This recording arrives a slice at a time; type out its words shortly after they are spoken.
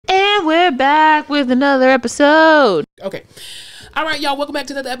And we're back with another episode. Okay. All right, y'all. Welcome back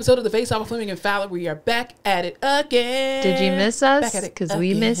to another episode of the Face Off of Fleming and Fowler. We are back at it again. Did you miss us? Back at it because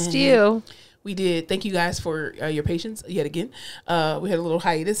we missed you. We did. Thank you guys for your patience yet again. We had a little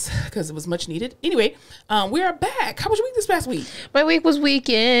hiatus because it was much needed. Anyway, we are back. How was your week this past week? My week was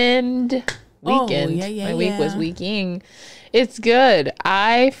weekend. Oh, yeah. My week was weeking. It's good.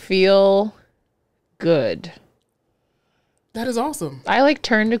 I feel good. That is awesome. I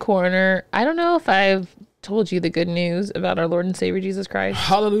turned a corner. I don't know if I've told you the good news about our Lord and Savior Jesus Christ.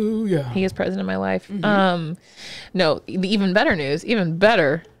 Hallelujah. He is present in my life. Mm-hmm. No, the even better news, even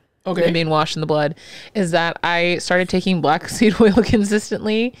better than being washed in the blood, is that I started taking black seed oil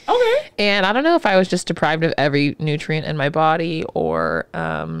consistently. Okay. And I don't know if I was just deprived of every nutrient in my body or...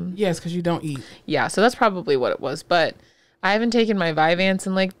 yes, because you don't eat. Yeah, so that's probably what it was. But I haven't taken my Vyvanse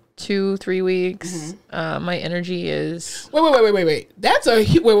in 2-3 weeks. Mm-hmm. My energy is... Wait. That's a...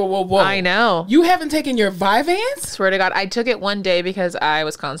 Whoa. I know. You haven't taken your Vyvanse? Swear to God. I took it one day because I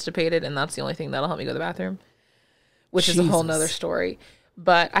was constipated, and that's the only thing that'll help me go to the bathroom, which is a whole nother story.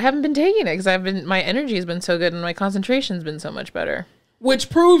 But I haven't been taking it because my energy has been so good and my concentration's been so much better.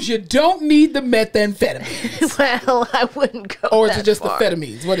 Which proves you don't need the methamphetamines. Well, I wouldn't go Or is it just far. the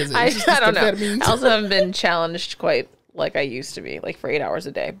phetamines? What is it? I don't know. Amphetamines? I also haven't been challenged quite like I used to be, for 8 hours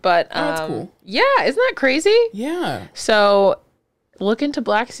a day. But that's cool. Yeah, isn't that crazy? Yeah. So look into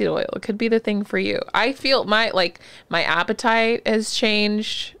black seed oil. It could be the thing for you. I feel my appetite has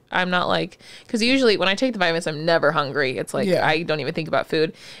changed. I'm not because usually when I take the vitamins, I'm never hungry. It's I don't even think about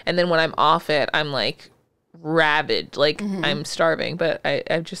food. And then when I'm off it, I'm rabid. I'm starving. But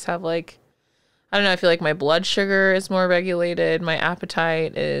I just have I don't know. I feel like my blood sugar is more regulated. My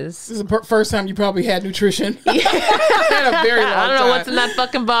appetite is... This is the first time you probably had nutrition. In a very long I don't know time. what's in that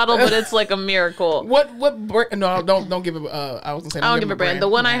fucking bottle, but it's a miracle. What no, don't give it, I was going to say... I don't give a brand. The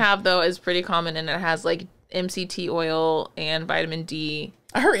one I have, though, is pretty common, and it has, MCT oil and vitamin D.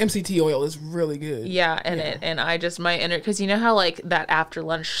 I heard MCT oil is really good. Yeah, and I just... Because you know how, that after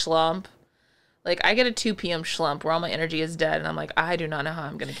lunch slump... I get a 2 p.m. slump where all my energy is dead, and I'm I do not know how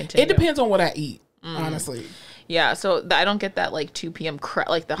I'm going to continue. It depends on what I eat, honestly. Yeah, so I don't get that 2 p.m.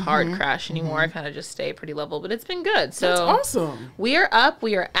 the hard crash anymore. I kind of just stay pretty level, but it's been good. So that's awesome. We are up.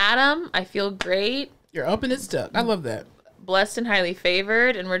 We are at 'em. I feel great. You're up and it's stuck. I love that. Blessed and highly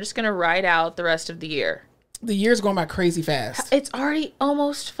favored, and we're just going to ride out the rest of the year. The year's going by crazy fast. It's already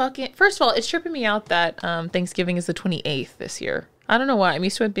almost fucking... First of all, it's tripping me out that Thanksgiving is the 28th this year. I don't know why. I'm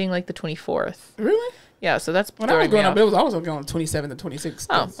used to it being the 24th. Really? Yeah, so that's when I was growing up, it was always going on 27th and 26th.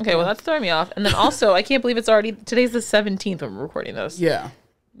 Oh, okay. Well, that's throwing me off. And then also, I can't believe it's already... Today's the 17th when we're recording this. Yeah.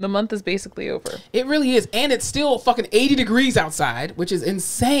 The month is basically over. It really is. And it's still fucking 80 degrees outside, which is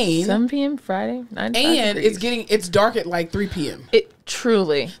insane. 7 p.m. Friday, 9 And degrees. it's dark at 3 p.m. It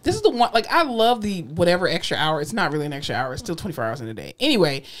truly. This is the one, I love the whatever extra hour. It's not really an extra hour. It's still 24 hours in a day.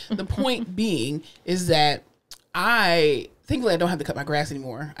 Anyway, the point being is that thankfully I don't have to cut my grass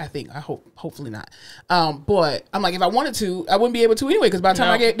anymore. Hopefully not. But I'm if I wanted to, I wouldn't be able to anyway, because by the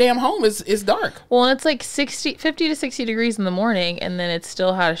time I get damn home, it's dark. Well, and it's 50 to 60 degrees in the morning, and then it's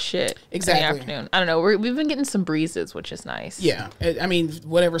still hot as shit exactly in the afternoon. I don't know. We've been getting some breezes, which is nice. Yeah. I mean,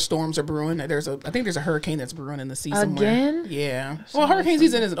 whatever storms are brewing, I think there's a hurricane that's brewing in the sea somewhere. Again? Yeah. Well, hurricane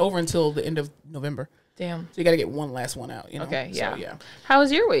season isn't over until the end of November. Damn. So you got to get one last one out, Okay, yeah. So, yeah. How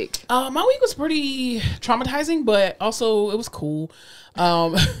was your week? My week was pretty traumatizing, but also it was cool.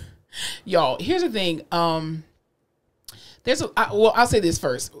 Y'all, here's the thing. I'll say this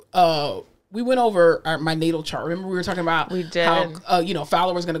first. We went over my natal chart. Remember we were talking about how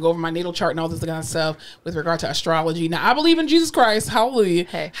Fowler was going to go over my natal chart and all this kind of stuff with regard to astrology. Now I believe in Jesus Christ, hallelujah.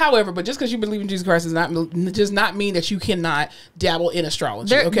 Hey. However, but just because you believe in Jesus Christ does not mean that you cannot dabble in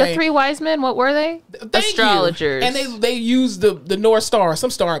astrology. Okay, the 3 wise men, what were they? Astrologers, and they use the North Star, some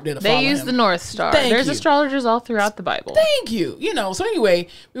star up there to follow him. They use the North Star. There's astrologers all throughout the Bible. Thank you. So anyway,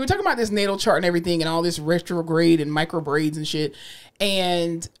 we were talking about this natal chart and everything, and all this retrograde and micro braids and shit.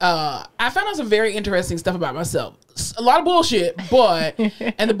 And I found out some very interesting stuff about myself. A lot of bullshit, but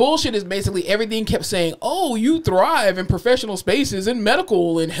and the bullshit is basically everything kept saying, "Oh, you thrive in professional spaces and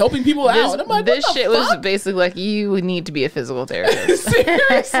medical and helping people out." And I'm this shit was basically you would need to be a physical therapist.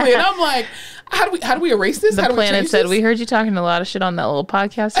 Seriously, and I'm how do we erase this? The planet said, "We heard you talking a lot of shit on that little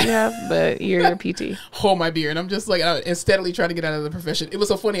podcast you have, but you're a PT." Hold my beer, and I'm just and steadily trying to get out of the profession. It was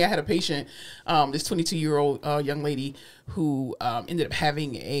so funny. I had a patient, this 22-year-old young lady who ended up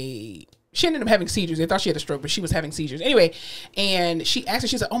having a she ended up having seizures. They thought she had a stroke, but she was having seizures. Anyway, and she asked her,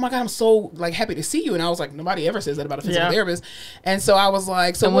 she's like, oh my God, I'm so like happy to see you. And I was like, nobody ever says that about a physical therapist. And so I was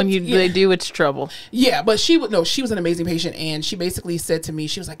like, so and when they do, it's trouble. Yeah, but she was an amazing patient. And she basically said to me,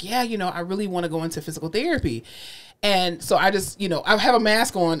 she was like, yeah, I really want to go into physical therapy. And so I just, I have a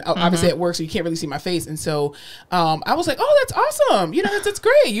mask on, obviously at work, so you can't really see my face. And so I was like, oh, that's awesome. That's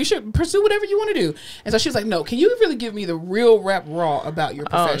great. You should pursue whatever you want to do. And so she was like, no, can you really give me the real rap raw about your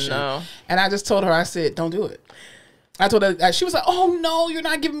profession? Oh, no. And I just told her, I said, don't do it. I told her, she was like, oh, no, you're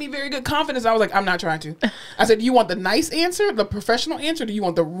not giving me very good confidence. I was like, I'm not trying to. I said, do you want the nice answer, the professional answer, or do you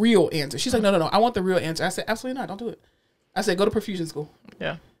want the real answer? She's like, no, I want the real answer. I said, absolutely not. Don't do it. I said, go to perfusion school.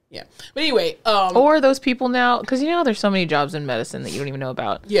 Yeah. Yeah. But anyway. Or those people now, because there's so many jobs in medicine that you don't even know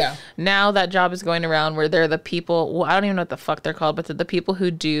about. Yeah. Now that job is going around where they're the people, well, I don't even know what the fuck they're called, but they're the people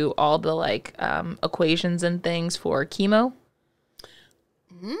who do all the like equations and things for chemo.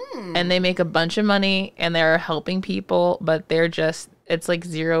 And they make a bunch of money and they're helping people, but it's like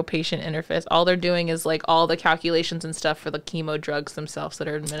zero patient interface. All they're doing is like all the calculations and stuff for the chemo drugs themselves that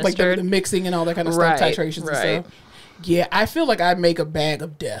are administered. Like the mixing and all that kind of stuff, titrations and stuff. Yeah, I feel like I make a bag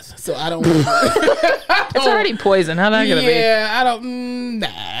of death, so I don't. It's already poison. How that gonna be? Yeah, I don't.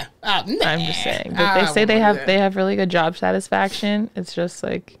 Nah. I'm just saying. But they say they have really good job satisfaction. It's just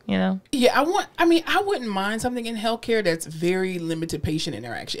like Yeah, I wouldn't mind something in healthcare that's very limited patient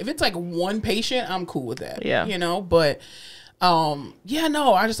interaction. If it's like one patient, I'm cool with that. Yeah. But. I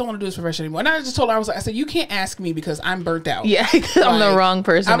just don't want to do this profession anymore. And I just told her, I said, you can't ask me because I'm burnt out. Yeah, I'm the wrong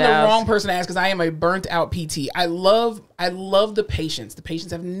person. I'm the wrong person to ask because I am a burnt out PT. I love the patients. The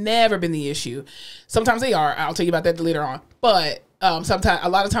patients have never been the issue. Sometimes they are. I'll tell you about that later on. But a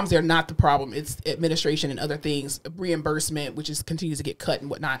lot of times they're not the problem. It's administration and other things, reimbursement, which continues to get cut and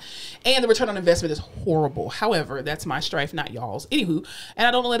whatnot. And the return on investment is horrible. However, that's my strife, not y'all's. Anywho, and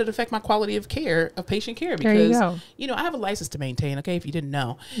I don't let it affect my quality of patient care, because I have a license to maintain. Okay, if you didn't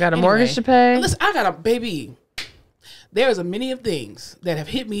know, got a mortgage to pay. Listen, I got a baby. There's a many of things that have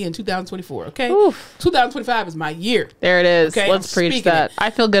hit me in 2024. Okay, 2025 is my year. There it is. Okay? Let's preach that. I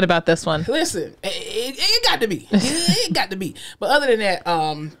feel good about this one. Listen, it got to be. It got to be. But other than that,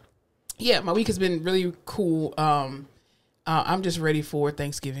 my week has been really cool. I'm just ready for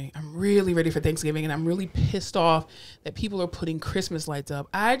Thanksgiving. I'm really ready for Thanksgiving, and I'm really pissed off that people are putting Christmas lights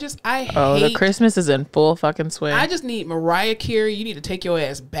up. The Christmas is in full fucking swing. I just need Mariah Carey. You need to take your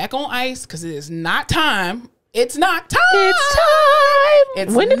ass back on ice because it is not time. It's not time. It's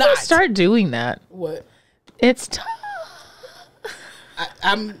time. When did they start doing that? What? It's time.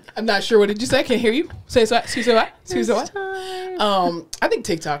 I'm not sure. What did you say? I can't hear you. Say what? I think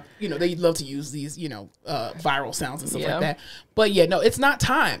TikTok, they love to use these, viral sounds and stuff like that. But yeah, no, it's not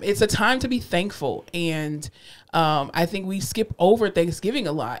time. It's a time to be thankful. And I think we skip over Thanksgiving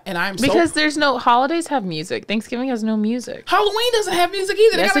a lot. And because there's no holidays have music. Thanksgiving has no music. Halloween doesn't have music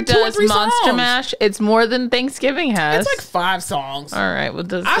either. Yes, it does. Monster Mash. It's more than Thanksgiving has. It's like 5 songs. All right. Well,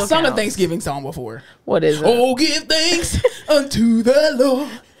 I sung a Thanksgiving song before. What is it? Oh, give thanks unto the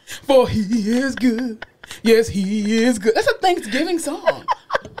Lord, for he is good. Yes, he is good. That's a Thanksgiving song.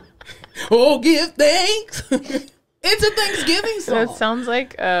 Oh, give thanks. It's a Thanksgiving song. That sounds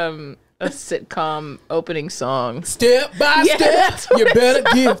like a sitcom opening song. Step by step, you better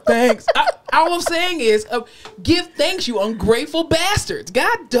give thanks. All I'm saying is, give thanks, you ungrateful bastards.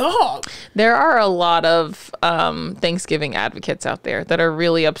 God dog. There are a lot of Thanksgiving advocates out there that are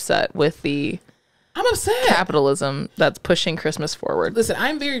really upset with I'm upset. Capitalism that's pushing Christmas forward. Listen,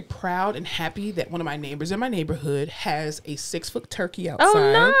 I'm very proud and happy that one of my neighbors in my neighborhood has a 6-foot turkey outside.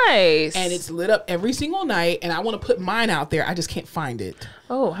 Oh, nice. And it's lit up every single night. And I want to put mine out there. I just can't find it.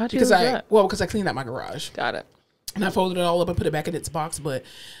 Oh, how'd you do that? Because I cleaned out my garage. Got it. And I folded it all up and put it back in its box. But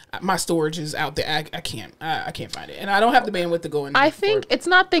my storage is out there. I can't find it. And I don't have the bandwidth to go in. I think it's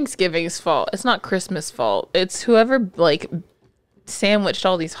not Thanksgiving's fault. It's not Christmas' fault. It's whoever sandwiched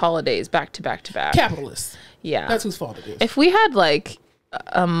all these holidays back to back to back. Capitalists. Yeah. That's whose fault it is. If we had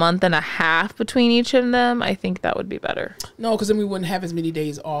a month and a half between each of them, I think that would be better. No, because then we wouldn't have as many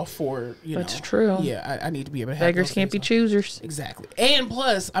days off for, That's true. Yeah, I need to be able to have beggars can't be choosers. Exactly. And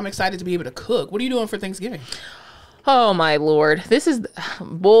plus, I'm excited to be able to cook. What are you doing for Thanksgiving? Oh my Lord.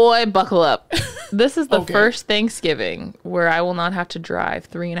 Boy, buckle up. This is the first Thanksgiving where I will not have to drive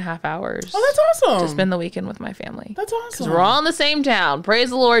 3.5 hours. Oh, that's awesome. To spend the weekend with my family. That's awesome. Because we're all in the same town.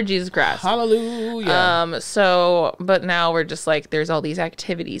 Praise the Lord Jesus Christ. Hallelujah. But now we're just there's all these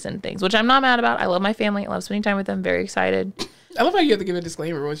activities and things, which I'm not mad about. I love my family. I love spending time with them. Very excited. I love how you have to give a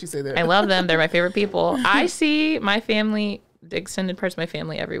disclaimer once you say that. I love them. They're my favorite people. I see my family, the extended parts of my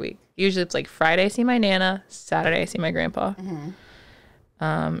family every week. Usually it's Friday I see my Nana, Saturday I see my grandpa.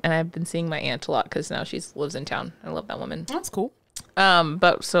 And I've been seeing my aunt a lot because now she lives in town. I love that woman. That's cool.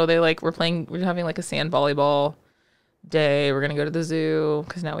 But so they like, we're having like a sand volleyball day. We're going to go to the zoo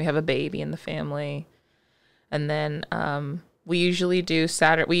because now we have a baby in the family. And then, we usually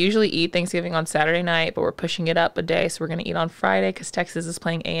eat Thanksgiving on Saturday night, but we're pushing it up a day. So we're going to eat on Friday because Texas is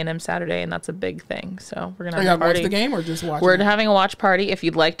playing A&M Saturday, and that's a big thing. So we're going to have a party. Watch the game or just watch? We're having a watch party. If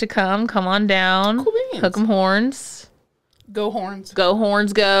you'd like to come on down. Cool beans. Hook 'em horns. Go horns. Go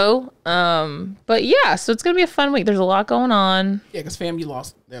horns, go. But yeah, so it's going to be a fun week. There's a lot going on. Yeah, because FAMU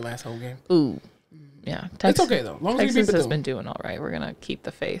lost their last home game. Ooh. Yeah. It's okay, though. Long as Texas has been doing all right. We're going to keep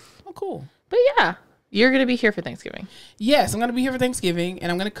the faith. Oh, cool. But yeah. You're going to be here for Thanksgiving. Yes, I'm going to be here for Thanksgiving, and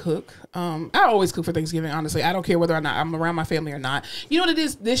I'm going to cook. I always cook for Thanksgiving, honestly. I don't care whether or not I'm around my family or not. You know what it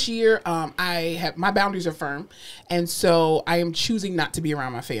is? This year, my boundaries are firm, and so I am choosing not to be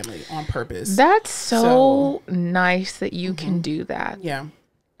around my family on purpose. That's so nice that you can do that. Yeah.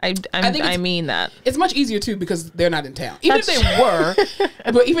 I mean that. It's much easier, too, because they're not in town. Even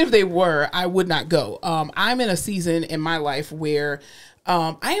if they were, I would not go. I'm in a season in my life where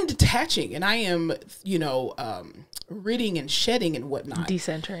I am detaching and I am, ridding and shedding and whatnot.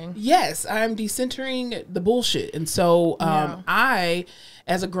 Decentering. Yes, I'm decentering the bullshit. And so I,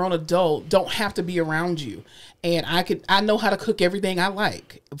 as a grown adult, don't have to be around you. And I know how to cook everything I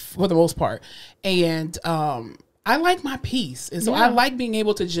like for the most part. And I like my peace. And so I like being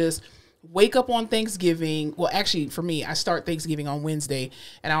able to just wake up on Thanksgiving. Well, actually, for me, I start Thanksgiving on Wednesday,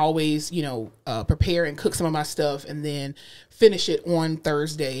 and I always, prepare and cook some of my stuff and then finish it on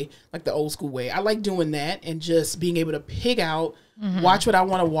Thursday, like the old school way. I like doing that and just being able to pig out, watch what I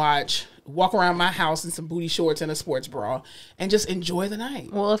want to watch, walk around my house in some booty shorts and a sports bra, and just enjoy the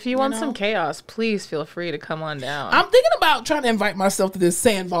night. Well, if you want some chaos, please feel free to come on down. I'm thinking about trying to invite myself to this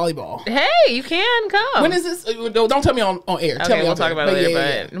sand volleyball. Hey, you can come. When is this? Don't tell me on air. Okay, tell me we'll talk about it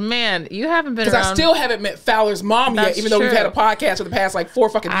later. But man, you haven't been around. Because I still haven't met Fowler's mom yet, even though we've had a podcast for the past 4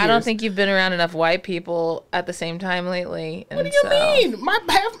 fucking years. I don't think you've been around enough white people at the same time lately. What do you mean?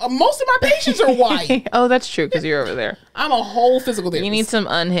 Most of my patients are white. Oh, that's true because you're over there. I'm a whole physical therapist. You need some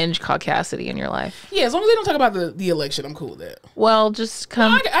unhinged caucasity in your life. Yeah, as long as they don't talk about the election, I'm cool with that. Well, just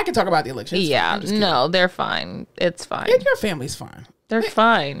come. No, I can talk about the election. It's no, they're fine. It's fine. Your family's fine. They're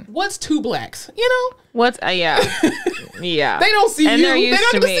fine. What's 2 blacks? What's yeah. Yeah. They don't see and you. They're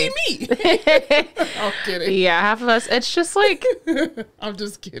not going to see me. I'm kidding. Yeah, half of us. It's just like I'm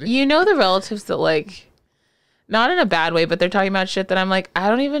just kidding. The relatives that not in a bad way, but they're talking about shit that I'm like, I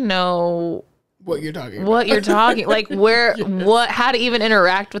don't even know what you're talking like how to even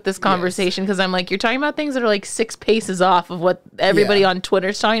interact with this conversation, because I'm like, you're talking about things that are like 6 paces off of what everybody on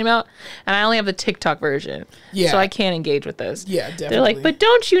Twitter's talking about, and I only have the TikTok version, so I can't engage with this. Definitely. They're like, but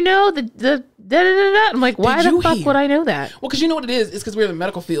don't you know the da da da da? I'm like, why the fuck would I know that? Well, because you know what it is? It's because we're in the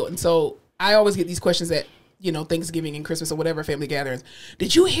medical field, and so I always get these questions at Thanksgiving and Christmas or whatever family gatherings.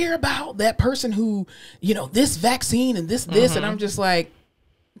 Did you hear about that person who this vaccine and this and I'm just like,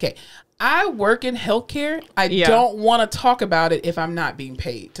 okay. I work in healthcare. I don't want to talk about it if I'm not being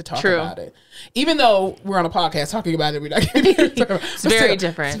paid to talk about it. Even though we're on a podcast talking about it, we're not going to talk about it. It's very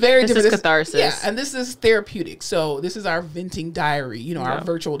different. It's very different. This is catharsis. Yeah, and this is therapeutic. So this is our venting diary, our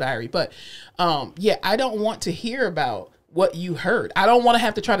virtual diary. But I don't want to hear about what you heard. I don't want to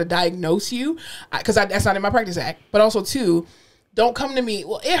have to try to diagnose you because that's not in my practice act. But also, too, don't come to me,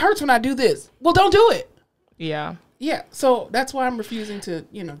 well, it hurts when I do this. Well, don't do it. Yeah. Yeah, so that's why I'm refusing to,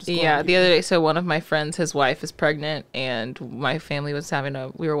 just go the other day, so one of my friends, his wife is pregnant, and my family was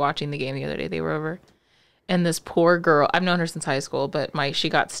we were watching the game the other day, they were over, and this poor girl, I've known her since high school, but she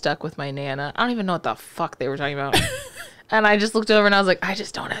got stuck with my Nana. I don't even know what the fuck they were talking about. And I just looked over and I was like, I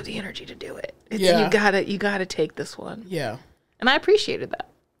just don't have the energy to do it. You gotta take this one. Yeah. And I appreciated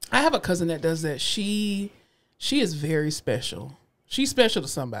that. I have a cousin that does that. She is very special. She's special to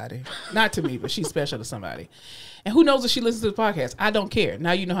somebody. Not to me, but she's special to somebody. And who knows if she listens to the podcast? I don't care.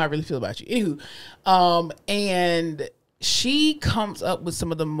 Now you know how I really feel about you. Anywho, and she comes up with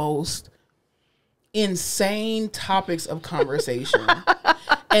some of the most insane topics of conversation.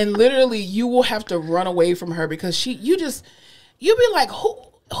 And literally you will have to run away from her because you'll be like,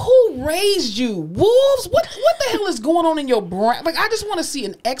 who raised you? Wolves? What the hell is going on in your brain? Like, I just want to see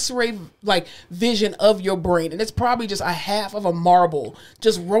an X-ray vision of your brain, and it's probably just a half of a marble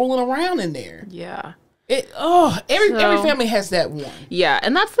just rolling around in there. Yeah. Every family has that one. Yeah,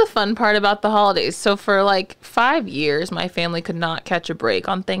 and that's the fun part about the holidays. So for 5 years, my family could not catch a break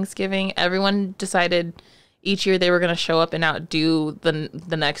on Thanksgiving. Everyone decided each year they were going to show up and outdo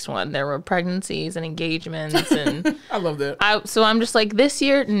the next one. There were pregnancies and engagements, and I love that. So I'm just like, this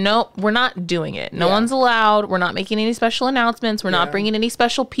year, no, we're not doing it. No one's allowed. We're not making any special announcements. We're not bringing any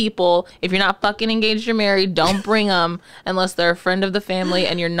special people. If you're not fucking engaged or married, don't bring them unless they're a friend of the family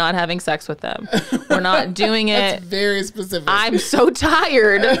and you're not having sex with them. We're not doing it. That's very specific. I'm so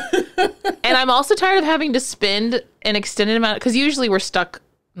tired. And I'm also tired of having to spend an extended amount, because usually we're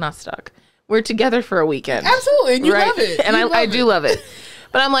not stuck. We're together for a weekend. Absolutely. And you love it. And I do love it.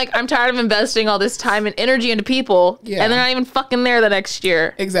 But I'm like, I'm tired of investing all this time and energy into people, and they're not even fucking there the next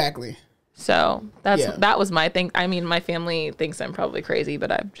year. Exactly. So that was my thing. I mean, my family thinks I'm probably crazy, but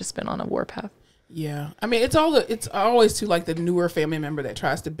I've just been on a warpath. Yeah. I mean, it's always to like the newer family member that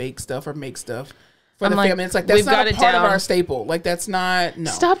tries to bake stuff or make stuff for the family. It's like, that's not a part of our staple. Like, that's not,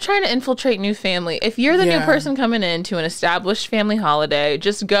 no. Stop trying to infiltrate new family. If you're the new person coming into an established family holiday,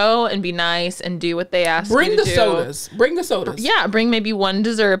 just go and be nice and do what they ask you to do. Bring the sodas. Yeah, bring maybe one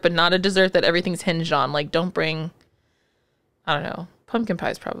dessert, but not a dessert that everything's hinged on. Like, don't bring, I don't know, pumpkin pie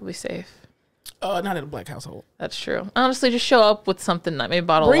is probably safe. Not in a black household. That's true. Honestly, just show up with something, maybe a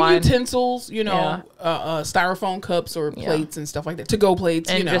bottle of wine. Bring utensils, styrofoam cups or plates and stuff like that. To-go plates,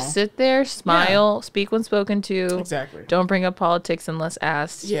 and just sit there, smile, speak when spoken to. Exactly. Don't bring up politics unless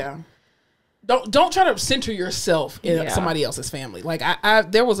asked. Yeah. Don't try to center yourself in somebody else's family. Like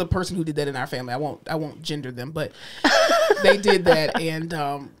there was a person who did that in our family. I won't gender them, but they did that,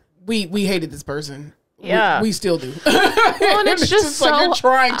 and we hated this person. Yeah, we still do. Well, and it's just so, like you're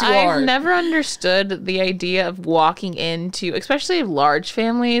trying too hard. I've never understood the idea of walking into, especially large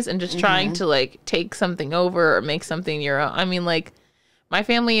families, and just trying to like take something over or make something your own. I mean, like, my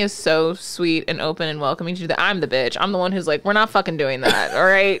family is so sweet and open and welcoming to that. I'm the bitch. I'm the one who's like, we're not fucking doing that. All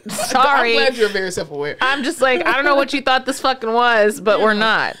right, sorry. I'm glad you're very self-aware. I'm just like, I don't know what you thought this fucking was, but we're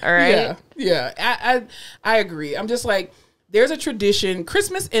not. All right. Yeah. I agree. I'm just like, there's a tradition.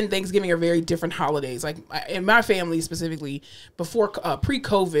 Christmas and Thanksgiving are very different holidays. Like in my family specifically, before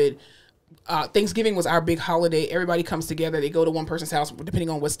pre-COVID, Thanksgiving was our big holiday. Everybody comes together. They go to one person's house, depending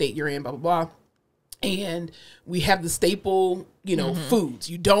on what state you're in, blah, blah, blah. And we have the staple, foods.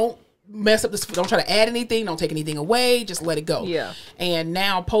 You don't mess up this. Don't try to add anything. Don't take anything away. Just let it go. Yeah. And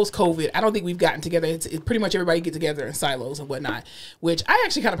now post-COVID, I don't think we've gotten together. It's pretty much everybody get together in silos and whatnot, which I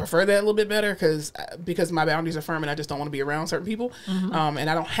actually kind of prefer that a little bit better because my boundaries are firm and I just don't want to be around certain people. And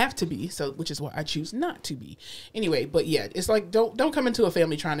I don't have to be, which is why I choose not to be. Anyway, but yeah, it's like don't come into a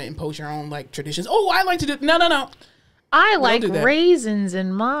family trying to impose your own like traditions. Oh, I like to do no. I like raisins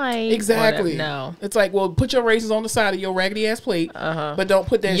in my... Exactly. No. It's like, well, put your raisins on the side of your raggedy ass plate, but don't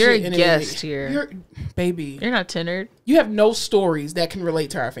put that You're shit in a guest here. Baby. You're not tenured. You have no stories that can relate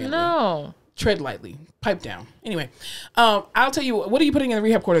to our family. No. Tread lightly. Pipe down. Anyway, I'll tell you, what are you putting in the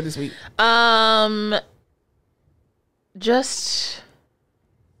rehab corner this week? Just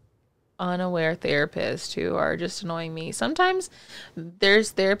unaware therapists who are just annoying me. Sometimes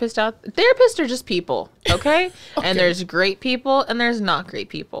there's therapists are just people, okay? And there's great people and there's not great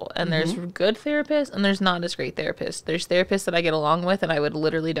people. And there's good therapists and there's not as great therapists. There's therapists that I get along with and I would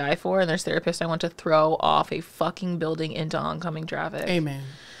literally die for, and there's therapists I want to throw off a fucking building into oncoming traffic. Amen.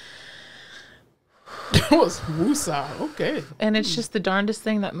 That was woosah. Okay. And it's just the darndest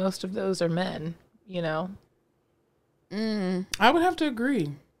thing that most of those are men, I would have to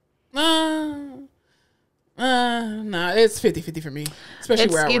agree. Nah, it's 50-50 for me. Especially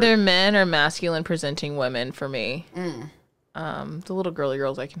it's where I work. Either men or masculine presenting women for me. The little girly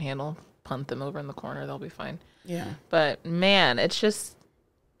girls I can handle. Punt them over in the corner. They'll be fine. Yeah. But man, men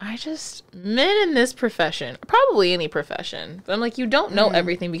in this profession, probably any profession, but I'm like, you don't know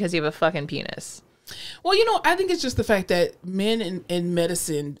everything because you have a fucking penis. Well, I think it's just the fact that men in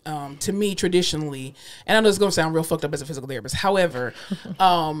medicine, to me, traditionally, and I know it's going to sound real fucked up as a physical therapist. However,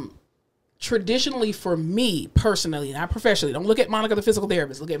 traditionally for me personally, not professionally, don't look at Monica the physical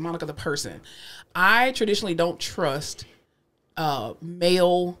therapist, look at Monica the person. I traditionally don't trust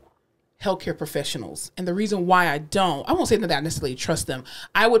male healthcare professionals. And the reason why I won't say that I necessarily trust them.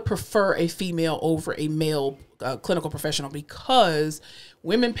 I would prefer a female over a male clinical professional because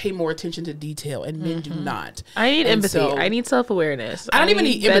women pay more attention to detail and men do not. I need empathy. I need self-awareness. I don't even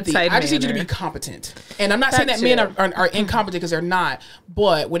need empathy. I just need you to be competent. And I'm not saying that men are incompetent because they're not.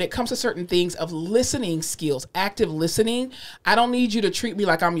 But when it comes to certain things of listening skills, active listening, I don't need you to treat me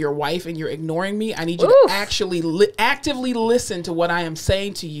like I'm your wife and you're ignoring me. I need you to actually actively listen to what I am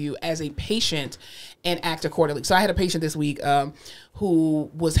saying to you as a patient and act accordingly. So I had a patient this week who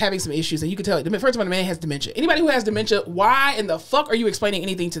was having some issues, and you could tell, first of all, the man has dementia. Anybody who has dementia, why in the fuck are you explaining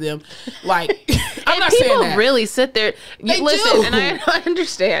anything to them? Like, I'm not saying that. People really sit there. Listen, and I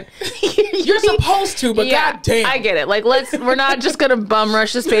understand. You're supposed to, but goddamn. I get it. Like, we're not just going to bum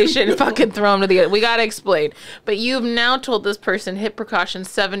rush this patient and fucking throw him to the, we got to explain. But you've now told this person hip precaution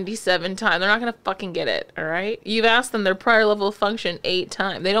 77 times. They're not going to fucking get it, all right? You've asked them their prior level of function 8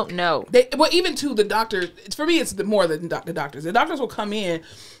 times. They don't know. Well, even to the doctor, for me, it's more than the doctors. The doctors will come in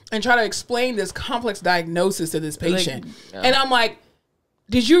and try to explain this complex diagnosis to this patient. And I'm like,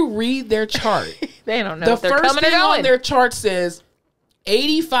 did you read their chart? They don't know the if they're first coming thing or going. on their chart says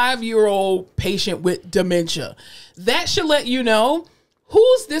 85-year-old patient with dementia. That should let you know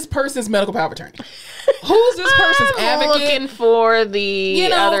who's this person's medical power of attorney. Who's this person's advocate? Looking for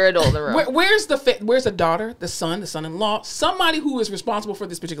the other adult in the room. Where's the daughter, the son-in-law, somebody who is responsible for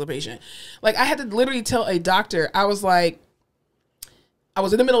this particular patient. Like, I had to literally tell a doctor, I was like, I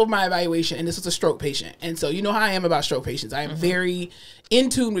was in the middle of my evaluation, and this was a stroke patient. And so you know how I am about stroke patients. I am very in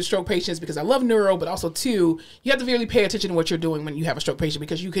tune with stroke patients because I love neuro, but also, too, you have to really pay attention to what you're doing when you have a stroke patient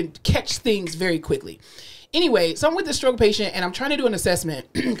because you can catch things very quickly. Anyway, so I'm with the stroke patient, and I'm trying to do an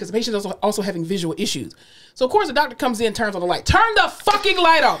assessment because the patient is also having visual issues. So, of course, the doctor comes in, turns on the light. Turn the fucking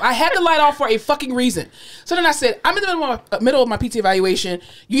light off. I had the light off for a fucking reason. So then I said, I'm in the middle of my PT evaluation.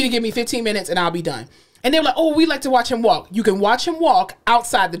 You need to give me 15 minutes, and I'll be done. And they were like, oh, we like to watch him walk. You can watch him walk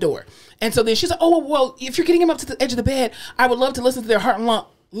outside the door. And so then she's like, oh, well, if you're getting him up to the edge of the bed, I would love to listen to their heart and lung.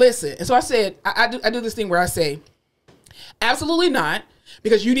 Listen. And so I said, I do this thing where I say, absolutely not,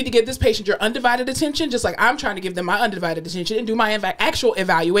 because you need to give this patient your undivided attention, just like I'm trying to give them my undivided attention and do my actual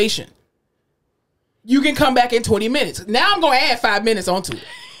evaluation. You can come back in 20 minutes. Now I'm going to add 5 minutes onto it.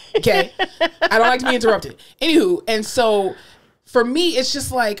 Okay? I don't like to be interrupted. Anywho, and so for me, it's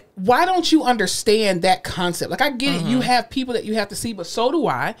just like, why don't you understand that concept? Like, I get it. You have people that you have to see, but so do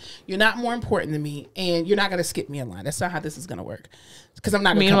I. You're not more important than me, and you're not going to skip me in line. That's not how this is going to work. Because I'm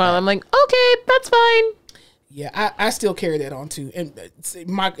not going to. Meanwhile, I'm like, okay, that's fine. Yeah, I still carry that on too. And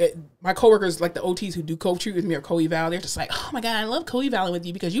my coworkers, like the OTs who do co-treat with me or co-eval, they're just like, oh my God, I love co-evaling with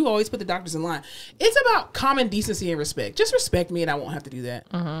you because you always put the doctors in line. It's about common decency and respect. Just respect me and I won't have to do that.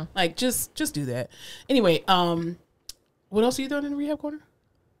 Like, just do that. Anyway, what else are you throwing in the rehab corner?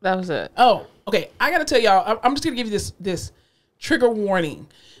 That was it. Oh, okay. I got to tell y'all, I'm just going to give you this trigger warning.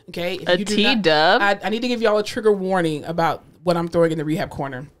 Okay? If a T-dub? I need to give y'all a trigger warning about what I'm throwing in the rehab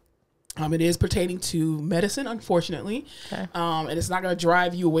corner. It is pertaining to medicine, unfortunately. Okay. And it's not going to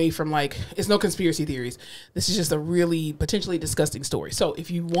drive you away from, like, it's no conspiracy theories. This is just a really potentially disgusting story. So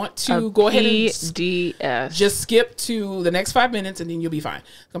if you want to go ahead and just skip to the next 5 minutes and then you'll be fine. I'm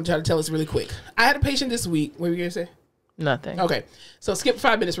going to try to tell this really quick. I had a patient this week. What were you going to say? Nothing. Okay. So skip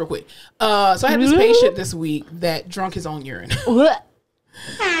 5 minutes real quick. So I had this patient this week that drunk his own urine. What?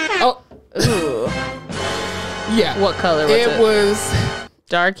 Oh. Ooh. Yeah. What color was it? It was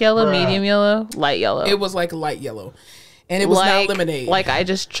dark yellow, medium yellow, light yellow. It was like light yellow. And it was not lemonade. Like I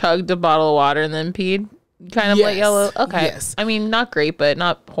just chugged a bottle of water and then peed? Kind of light yellow? Okay. Yes. I mean, not great, but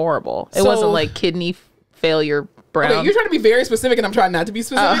not horrible. It wasn't like kidney failure brown. Okay, you're trying to be very specific and I'm trying not to be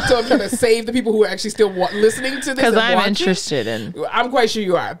specific. So I'm trying to save the people who are actually still listening to this. Because I'm interested in. I'm quite sure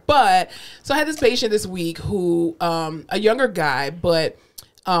you are. But, so I had this patient this week who, a younger guy, but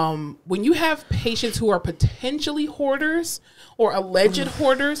when you have patients who are potentially hoarders or alleged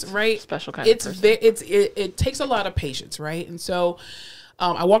hoarders, right? Special kind of person. It takes a lot of patience, right? And so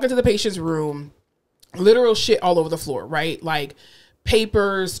I walk into the patient's room, literal shit all over the floor, right? Like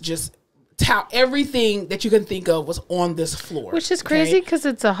papers, just everything that you can think of was on this floor. Which is crazy because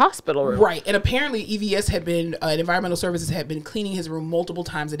it's a hospital room. Right. And apparently EVS had been, environmental services had been cleaning his room multiple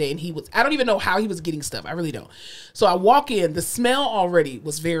times a day. And I don't even know how he was getting stuff. I really don't. So I walk in, the smell already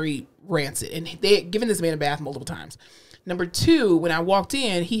was very rancid. And they had given this man a bath multiple times. Number two, when I walked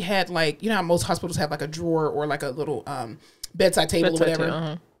in, he had like, you know how most hospitals have like a drawer or like a little bedside table or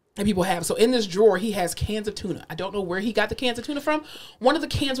whatever. And people have. So in this drawer, he has cans of tuna. I don't know where he got the cans of tuna from. One of the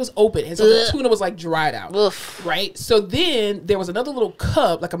cans was open. And so the tuna was like dried out. Oof. Right. So then there was another little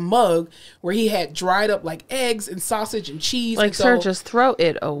cup, like a mug, where he had dried up like eggs and sausage and cheese. Like, and so, sir, just throw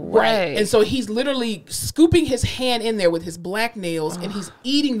it away. Right. And so he's literally scooping his hand in there with his black nails and he's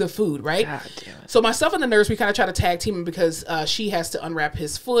eating the food. Right. God damn it. So myself and the nurse, we kind of try to tag team him because she has to unwrap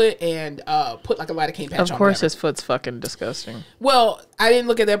his foot and put like a lidocaine patch on. Of course, his foot's fucking disgusting. Well, I didn't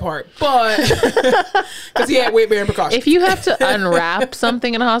look at that part, but because he had weight bearing precautions. If you have to unwrap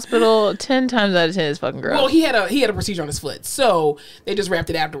something in a hospital, 10 times out of 10 is fucking gross. Well, he had a procedure on his foot, so they just wrapped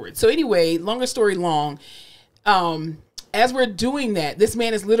it afterwards. So anyway, longer story long, as we're doing that, this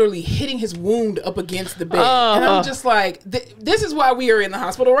man is literally hitting his wound up against the bed. And I'm just like, this is why we are in the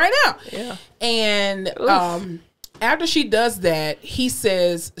hospital right now. Yeah. And after she does that, he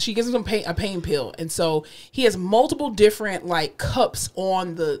says, she gives him a pain pill. And so he has multiple different like cups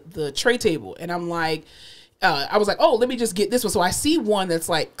on the tray table. And I'm like, I was like, oh, let me just get this one. So I see one that's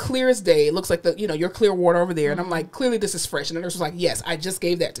like clear as day. It looks like your clear water over there. And I'm like, clearly this is fresh. And the nurse was like, yes, I just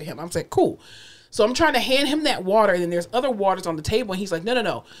gave that to him. I was like, cool. So I'm trying to hand him that water. And then there's other waters on the table. And he's like,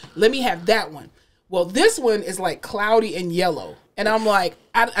 no, let me have that one. Well, this one is like cloudy and yellow. And I'm like,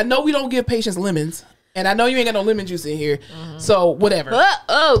 I know we don't give patients lemons. And I know you ain't got no lemon juice in here. So whatever.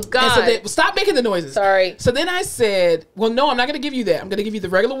 Oh, God. And so stop making the noises. Sorry. So then I said, well, no, I'm not going to give you that. I'm going to give you the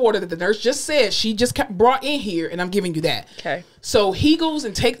regular water that the nurse just said she just brought in here, and I'm giving you that. Okay. So he goes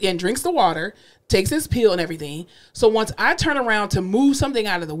and drinks the water, takes his pill and everything. So once I turn around to move something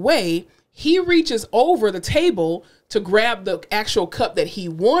out of the way, he reaches over the table to grab the actual cup that he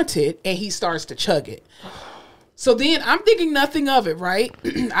wanted, and he starts to chug it. So then I'm thinking nothing of it, right?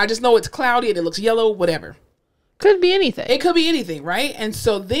 I just know it's cloudy and it looks yellow, whatever. Could be anything. It could be anything, right? And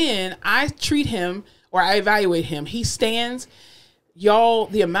so then I treat him, or I evaluate him. He stands. Y'all,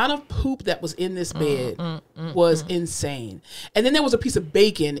 the amount of poop that was in this bed was insane. And then there was a piece of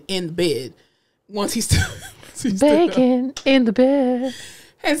bacon in the bed once he stood Bacon in the bed.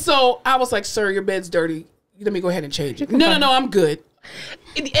 And so I was like, sir, your bed's dirty. Let me go ahead and change it. No, I'm good.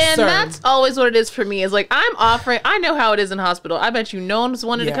 And Sir. That's always what it is for me, is like, I'm offering, I know how it is in hospital. I bet you no one's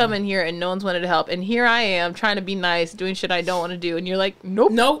wanted to come in here and no one's wanted to help. And here I am trying to be nice, doing shit I don't want to do. And you're like,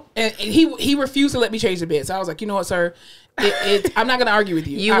 nope. And he refused to let me change the bed. So I was like, you know what, sir? I'm not going to argue with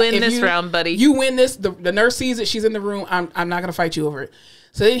you. You win this round, buddy. You win this. The nurse sees it. She's in the room. I'm not going to fight you over it.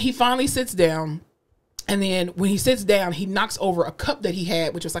 So then he finally sits down. And then when he sits down, he knocks over a cup that he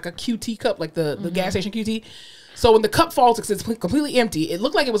had, which was like a QT cup, like the gas station QT. So when the cup falls, because it's completely empty, it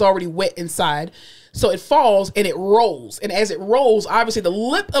looked like it was already wet inside. So it falls and it rolls. And as it rolls, obviously the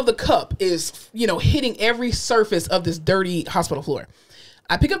lip of the cup is, hitting every surface of this dirty hospital floor.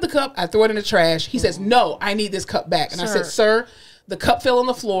 I pick up the cup, I throw it in the trash. He says, no, I need this cup back. And I said, sir, the cup fell on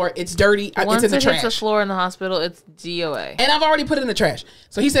the floor. It's dirty. Once it's in the trash. Once it hits the floor in the hospital, it's DOA. And I've already put it in the trash.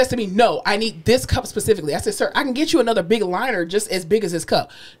 So he says to me, no, I need this cup specifically. I said, sir, I can get you another big liner just as big as this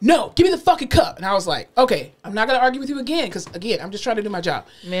cup. No, give me the fucking cup. And I was like, okay, I'm not going to argue with you again, because, again, I'm just trying to do my job.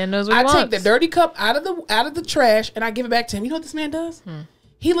 Man knows what he wants. I take the dirty cup out of the trash, and I give it back to him. You know what this man does?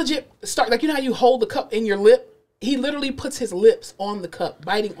 He legit how you hold the cup in your lip? He literally puts his lips on the cup,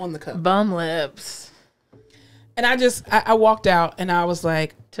 biting on the cup. Bum lips. And I walked out, and I was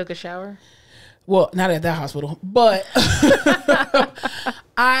like... Took a shower? Well, not at that hospital, but the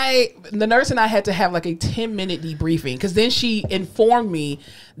nurse and I had to have like a 10-minute debriefing, because then she informed me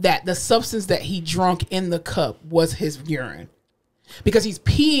that the substance that he drank in the cup was his urine. Because he's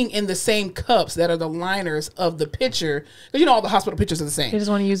peeing in the same cups that are the liners of the pitcher. Because all the hospital pitchers are the same. He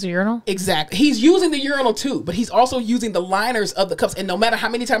just want to use the urinal? Exactly. He's using the urinal too, but he's also using the liners of the cups. And no matter how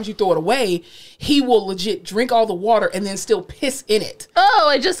many times you throw it away, he will legit drink all the water and then still piss in it. Oh,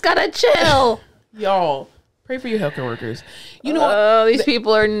 I just got to chill. Y'all, pray for your healthcare workers. These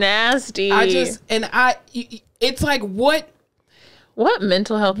people are nasty. It's like, what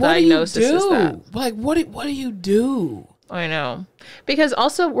mental health diagnosis is that? Like, what do you do? I know. Because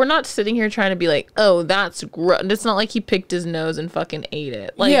also, we're not sitting here trying to be like, oh, that's gross. It's not like he picked his nose and fucking ate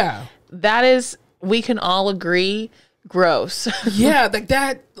it. Like, that is, we can all agree, gross. Yeah, like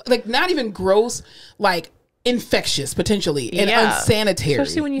that, like not even gross, like infectious potentially and unsanitary.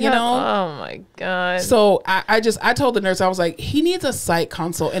 Especially when you have, oh my God. So I told the nurse, I was like, he needs a psych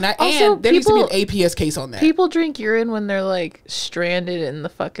consult, and there needs to be an APS case on that. People drink urine when they're like stranded in the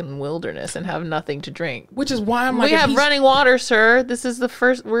fucking wilderness and have nothing to drink. Which is why I'm like, we have running water, sir. This is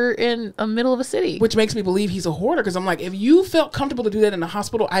we're in the middle of a city. Which makes me believe he's a hoarder, because I'm like, if you felt comfortable to do that in the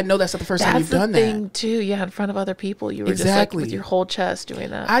hospital, I know that's not the first time you've done that. That's the thing too. Yeah, in front of other people, you were just like with your whole chest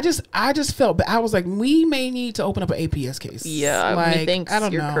doing that. I just felt, I was like, we may need to open up an APS case. Yeah, like, I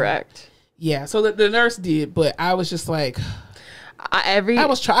don't know. You're correct. Yeah, so the nurse did, but I was just like,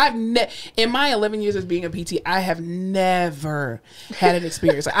 in my 11 years as being a PT, I have never had an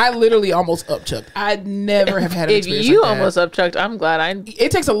experience. I literally almost upchucked. I never have had an experience. If you almost upchucked, I'm glad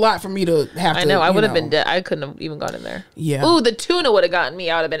it takes a lot for me to have to. I know. I would have been dead. I couldn't have even gone in there. Yeah. Ooh, the tuna would have gotten me.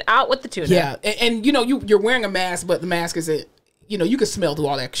 I would have been out with the tuna. Yeah, and you're wearing a mask, but the mask isn't. You can smell through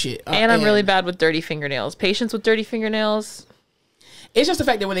all that shit. And I'm really bad with dirty fingernails. Patients with dirty fingernails. It's just the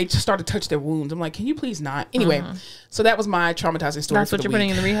fact that when they just start to touch their wounds, I'm like, can you please not? Anyway, so that was my traumatizing story. That's what you're putting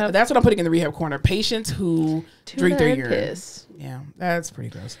in the rehab? That's what I'm putting in the rehab corner. Patients who drink their urine. Piss. Yeah, that's pretty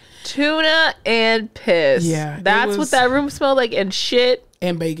gross. Tuna and piss. Yeah. That's what that room smelled like, and shit.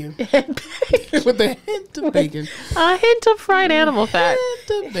 And bacon. With a hint of bacon. A hint of fried animal fat.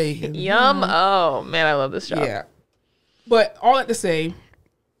 Hint of bacon. Yum. Oh, man, I love this job. Yeah. But all that to say,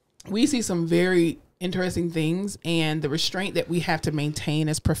 we see some very interesting things, and the restraint that we have to maintain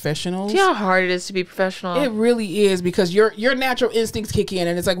as professionals. Do you know how hard it is to be professional? It really is, because your natural instincts kick in,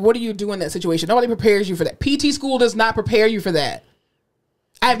 and it's like, what do you do in that situation? Nobody prepares you for that. PT school does not prepare you for that.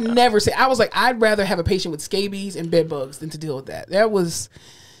 I've never said, I was like, I'd rather have a patient with scabies and bed bugs than to deal with that. That was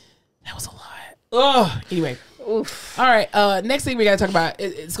a lot. Ugh. Anyway. Oof. All right. Next thing we got to talk about,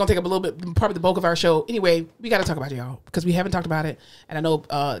 it's going to take up a little bit, probably the bulk of our show. Anyway, we got to talk about it, y'all, because we haven't talked about it. And I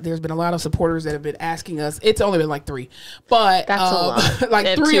know there's been a lot of supporters that have been asking us. It's only been like 3. But that's a lot.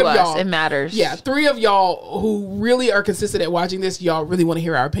 Like 3 of y'all. It matters. Yeah. 3 of y'all who really are consistent at watching this, y'all really want to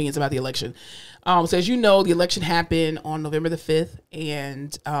hear our opinions about the election. So as you know, the election happened on November the 5th.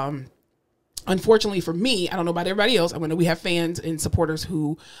 And unfortunately for me, I don't know about everybody else. I know we have fans and supporters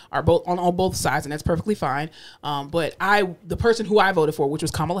who are both on both sides, and that's perfectly fine. But the person who I voted for, which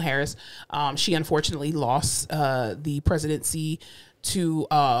was Kamala Harris, she unfortunately lost the presidency to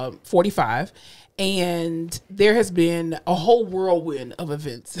 45. And there has been a whole whirlwind of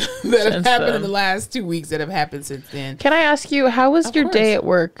events that have happened in the last 2 weeks that have happened since then. Can I ask you, how was your day at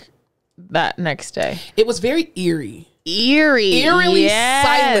work that next day? It was very eerily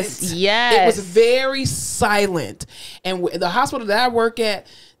silent. Yes, it was very silent. And the hospital that I work at,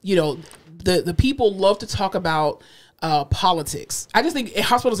 you know, the people love to talk about politics. I just think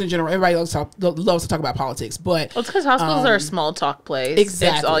hospitals in general, everybody loves to talk about politics. But well, it's because hospitals are a small talk place.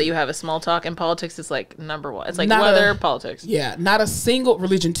 Exactly. It's all you have is small talk, and politics is like number one. It's like weather, politics. Yeah, not a single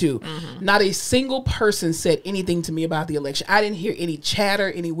religion too. Mm-hmm. Not a single person said anything to me about the election. I didn't hear any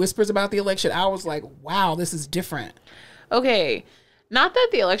chatter, any whispers about the election. I was like, wow, this is different. Okay. Not that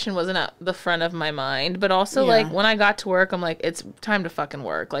the election wasn't at the front of my mind, but also like when I got to work, I'm like, it's time to fucking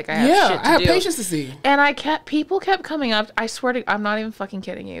work. Like I have shit to do. I have patience to see. And people kept coming up. I swear to, I'm not even fucking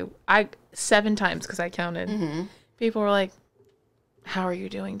kidding you. 7 times, because I counted. Mm-hmm. People were like, how are you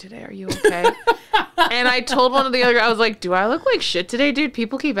doing today? Are you okay? And I told one of the other guys, I was like, do I look like shit today, dude?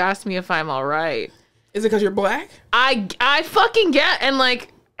 People keep asking me if I'm all right. Is it because you're black? I fucking get, and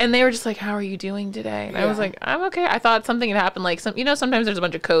like, and they were just like, how are you doing today? And I was like, I'm okay. I thought something had happened. Like, sometimes there's a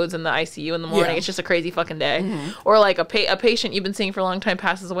bunch of codes in the ICU in the morning. Yeah. It's just a crazy fucking day. Mm-hmm. Or like a patient you've been seeing for a long time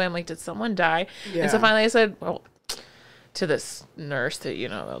passes away. I'm like, did someone die? Yeah. And so finally I said, well, to this nurse that,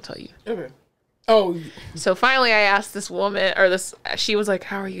 they'll tell you. Okay. Oh. So finally I asked this woman, she was like,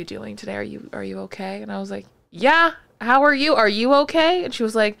 how are you doing today? Are you okay? And I was like, yeah. How are you? Are you okay? And she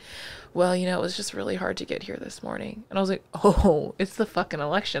was like, well, it was just really hard to get here this morning. And I was like, oh, it's the fucking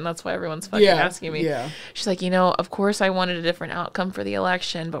election. That's why everyone's fucking asking me. Yeah. She's like, of course I wanted a different outcome for the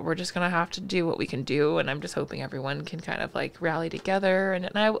election, but we're just going to have to do what we can do. And I'm just hoping everyone can kind of like rally together. And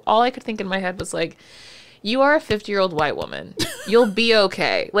all I could think in my head was like, you are a 50-year-old white woman. You'll be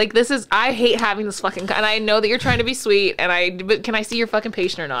okay. Like, I hate having this fucking, and I know that you're trying to be sweet, but can I see your fucking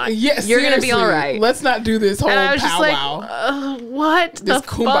patient or not? Yes, you're going to be all right. Let's not do this whole and I was just powwow. Like, what this the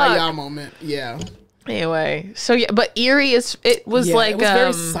kumbaya fuck? moment. Yeah. Anyway, so yeah, but eerie it was like, it was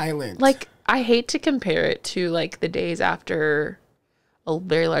very silent. Like, I hate to compare it to like the days after a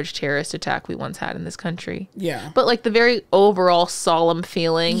very large terrorist attack we once had in this country. Yeah. But like the very overall solemn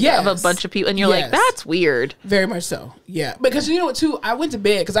feeling of a bunch of people, and you're like, that's weird. Very much so. Yeah. Because you know what too, I went to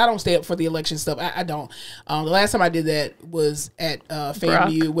bed because I don't stay up for the election stuff. I don't. The last time I did that was at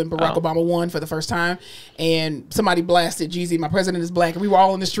FAMU when Barack Obama won for the first time, and somebody blasted Jeezy, my president is black, and we were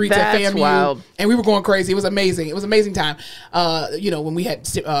all in the streets at FAMU. Wild. And we were going crazy. It was amazing. It was an amazing time. When we had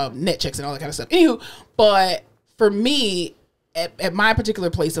net checks and all that kind of stuff. Anywho, but for me, at my particular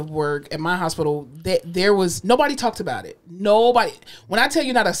place of work, at my hospital, there was nobody talked about it. Nobody. When I tell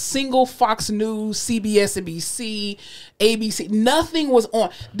you, not a single Fox News, CBS, NBC, ABC, nothing was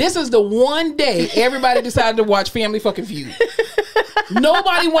on. This is the one day everybody decided to watch Family fucking Feud.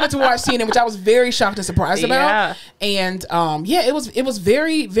 Nobody wanted to watch CNN, which I was very shocked and surprised about. And it was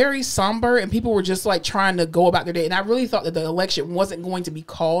very, very somber, and people were just like trying to go about their day. And I really thought that the election wasn't going to be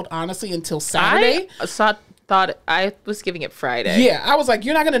called, honestly, until Saturday. Thought I was giving it Friday. Yeah, I was like,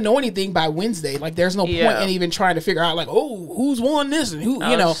 you're not going to know anything by Wednesday. Like, there's no point in even trying to figure out, like, who's won this and who,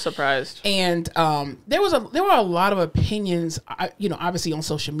 I was surprised. And there were a lot of opinions, obviously on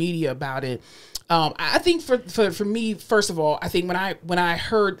social media about it. I think for me, first of all, I think when I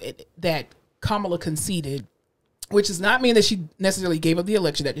heard that Kamala conceded, which does not mean that she necessarily gave up the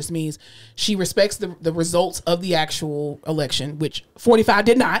election. That just means she respects the results of the actual election, which 45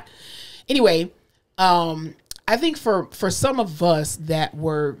 did not. Anyway, I think for some of us that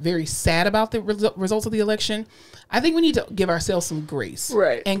were very sad about the results of the election, I think we need to give ourselves some grace.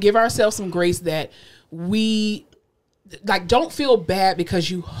 Right. And give ourselves some grace that we, like, don't feel bad because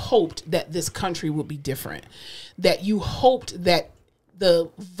you hoped that this country would be different. That you hoped that the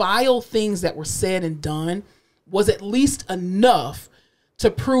vile things that were said and done was at least enough to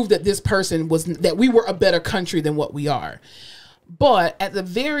prove that this person was, that we were a better country than what we are. But at the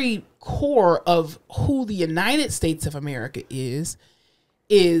very core of who the United States of America is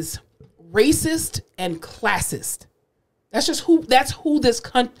racist and classist. That's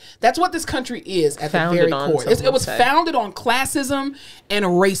what this country is at the very core. It was founded on classism and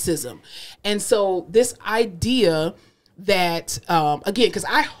racism. And so this idea that, again, because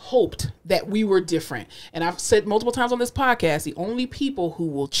I hoped that we were different. And I've said multiple times on this podcast, the only people who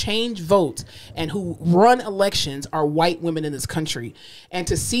will change votes and who run elections are white women in this country. And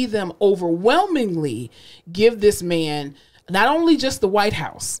to see them overwhelmingly give this man not only just the White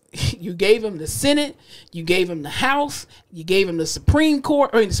House, you gave him the Senate, you gave him the House, you gave him the Supreme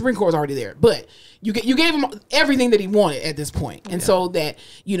Court. I mean, the Supreme Court is already there, but you gave him everything that he wanted at this point. And so that,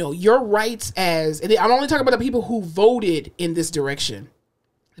 you know, your rights as, and I'm only talking about the people who voted in this direction,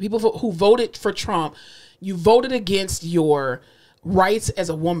 the people who voted for Trump. You voted against your rights as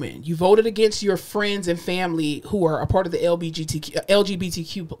a woman. You voted against your friends and family who are a part of the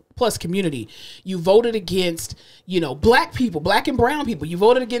LGBTQ plus community. You voted against, you know, black people, black and brown people. You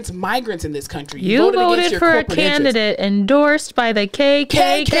voted against migrants in this country. You voted for a candidate endorsed by the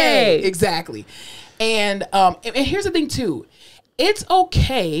KKK. Exactly. And here's the thing too. It's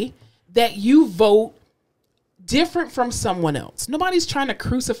okay that you vote different from someone else. Nobody's trying to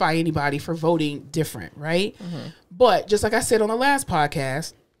crucify anybody for voting different, right? Mm-hmm. But just like I said on the last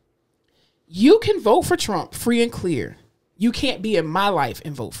podcast, you can vote for Trump free and clear. You can't be in my life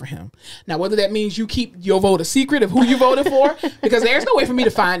and vote for him. Now, whether that means you keep your vote a secret of who you voted for, because there's no way for me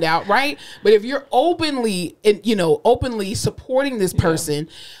to find out, right? But if you're openly supporting this person,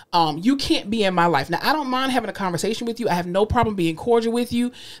 you can't be in my life. Now, I don't mind having a conversation with you. I have no problem being cordial with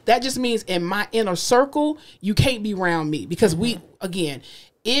you. That just means in my inner circle, you can't be around me, because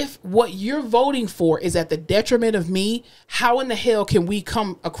if what you're voting for is at the detriment of me, how in the hell can we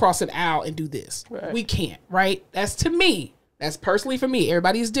come across an aisle and do this? Right. We can't, right? That's to me. That's personally for me.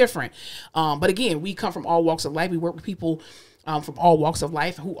 Everybody is different. But again, we come from all walks of life. We work with people from all walks of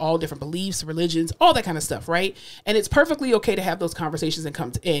life, who all different beliefs, religions, all that kind of stuff, right? And it's perfectly okay to have those conversations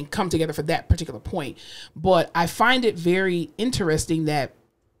and come together for that particular point. But I find it very interesting that,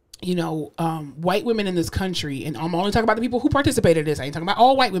 you know, white women in this country, and I'm only talking about the people who participated in this. I ain't talking about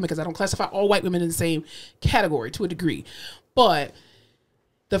all white women, because I don't classify all white women in the same category to a degree. But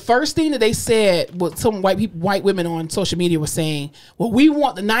the first thing that they said, was some white women on social media were saying, well, we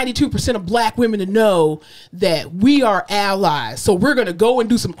want the 92% of black women to know that we are allies. So we're going to go and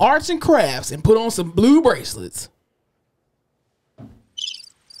do some arts and crafts and put on some blue bracelets.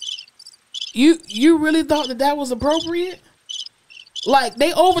 You really thought that was appropriate? Like,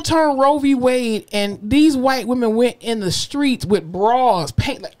 they overturned Roe v. Wade, and these white women went in the streets with bras,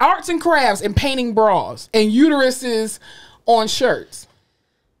 arts and crafts, and painting bras and uteruses on shirts.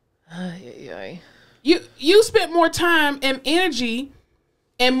 You spent more time and energy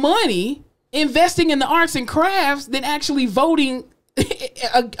and money investing in the arts and crafts than actually voting,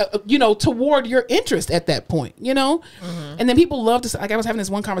 toward your interest at that point, you know? Mm-hmm. And then people love to, like, I was having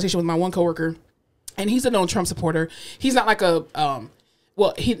this one conversation with my one coworker, and he's a known Trump supporter. He's not like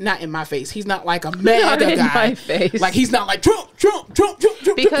he's not in my face. He's not like a MAGA guy. My face. Like, he's not like Trump.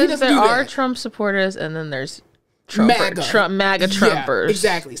 Because there are Trump supporters, and then there's MAGA Trumpers. Yeah,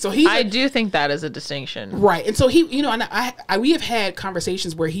 exactly. So I do think that is a distinction, right? And so he, and we have had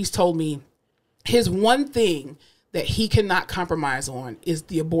conversations where he's told me his one thing that he cannot compromise on is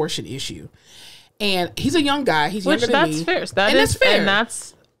the abortion issue. And he's a young guy. He's younger than me. Fair. That's fair. And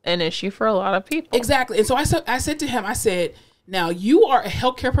that's an issue for a lot of people. Exactly. And so I said to him, now you are a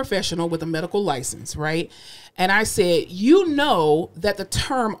healthcare professional with a medical license, right? And I said, you know that the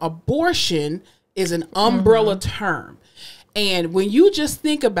term abortion is an umbrella term. And when you just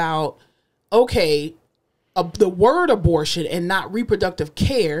think about, the word abortion and not reproductive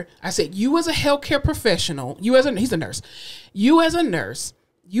care, I said, you as a healthcare professional, he's a nurse. You as a nurse,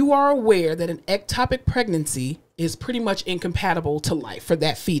 you are aware that an ectopic pregnancy is pretty much incompatible to life for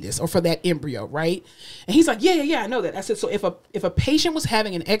that fetus or for that embryo, right? And he's like, yeah, I know that. I said, so if a patient was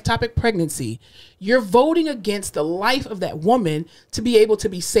having an ectopic pregnancy, you're voting against the life of that woman to be able to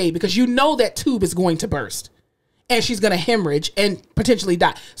be saved, because you know that tube is going to burst. and she's gonna hemorrhage and potentially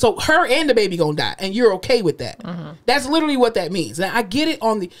die. So her and the baby gonna die, and you're okay with that. That's literally what that means. Now I get it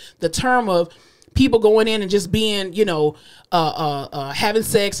on the term of people going in and just being, you know, having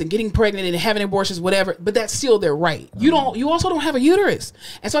sex and getting pregnant and having abortions, whatever, but that's still their right. You also don't have a uterus.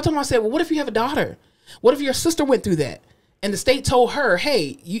 And so I told him, I said, well, what if you have a daughter? What if your sister went through that? And the state told her,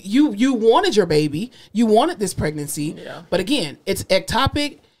 hey, you wanted your baby, you wanted this pregnancy, but again, it's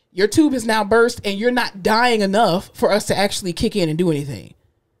ectopic. Your tube has now burst and you're not dying enough for us to actually kick in and do anything.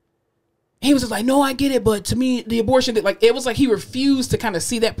 He was just like, no, I get it. But to me, the abortion, it was like he refused to kind of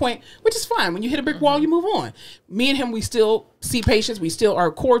see that point, which is fine. When you hit a brick wall, you move on. Me and him, we still see patients. We still are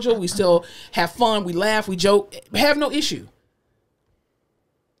cordial. We still have fun. We laugh. We joke. Have no issue.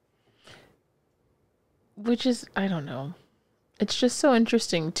 Which is, I don't know. It's just so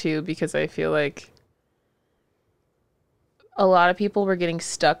interesting, too, because I feel like a lot of people were getting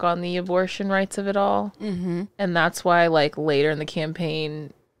stuck on the abortion rights of it all. And that's why, like, later in the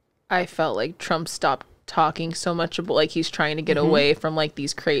campaign, I felt like Trump stopped talking so much about, like, he's trying to get away from, like,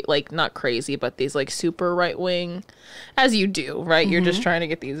 these not crazy, but these, like, super right-wing, as you do, right? You're just trying to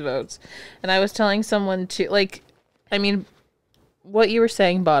get these votes. And I was telling someone to, like, I mean, what you were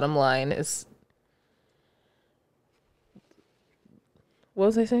saying, bottom line, is, what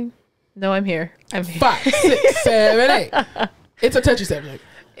was I saying? No, I'm here. 5, 6, 7, 8. It's a touchy subject.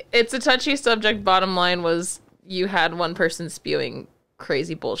 It's a touchy subject. Bottom line was you had one person spewing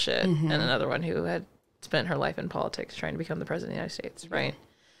crazy bullshit and another one who had spent her life in politics trying to become the president of the United States, right?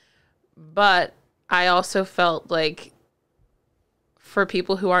 But I also felt like for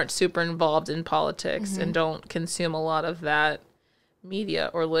people who aren't super involved in politics and don't consume a lot of that media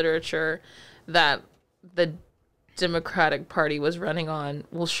or literature that the Democratic Party was running on,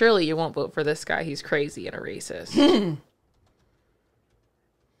 well, surely you won't vote for this guy. He's crazy and a racist.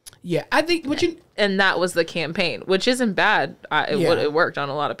 Yeah, I think and that was the campaign, which isn't bad. It worked on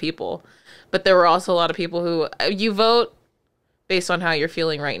a lot of people, but there were also a lot of people who you vote based on how you're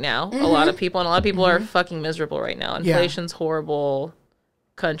feeling right now. A lot of people are fucking miserable right now. Inflation's horrible,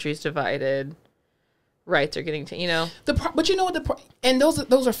 country's divided, rights are getting but you know what and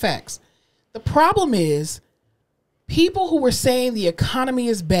those are facts. The problem is, people who were saying the economy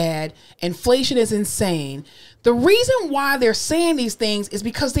is bad, inflation is insane, the reason why they're saying these things is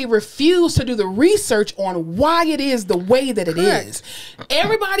because they refuse to do the research on why it is the way that it is.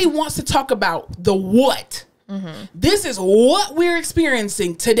 Everybody wants to talk about the what. This is what we're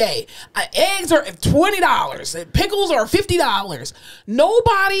experiencing today. Eggs are $20. Pickles are $50.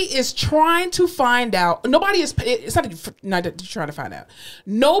 Nobody is trying to find out. It's not trying to find out.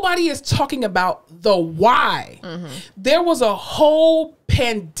 Nobody is talking about the why. There was a whole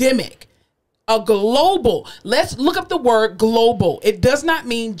pandemic. A global. Let's look up the word global. It does not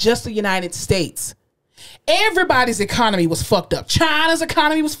mean just the United States. Everybody's economy was fucked up. China's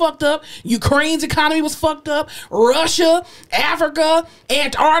economy was fucked up. Ukraine's economy was fucked up. Russia, Africa,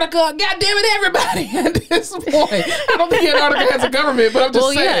 Antarctica. God damn it, everybody at this point. I don't think Antarctica has a government, but I'm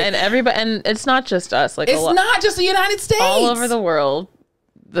just saying. Yeah, and everybody, and it's not just us. Like, it's not just the United States. All over the world,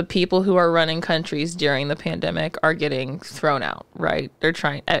 the people who are running countries during the pandemic are getting thrown out, right? They're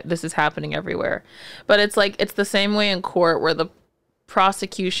trying, this is happening everywhere. But it's like, it's the same way in court where the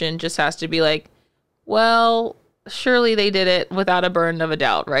prosecution just has to be like, well, surely they did it without a burden of a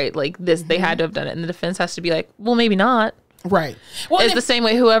doubt, right? Like this, they had to have done it. And the defense has to be like, well, maybe not. Right. Well, it's the same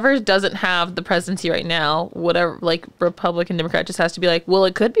way whoever doesn't have the presidency right now, whatever, like Republican, Democrat, just has to be like, well,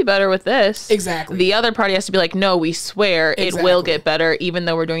 it could be better with this. Exactly. The other party has to be like, no, we swear it will get better. Even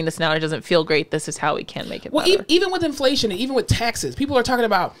though we're doing this now, it doesn't feel great. This is how we can make it better. Even with inflation and even with taxes, people are talking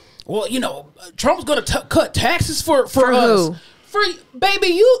about, well, you know, Trump's going to cut taxes for us. Who? For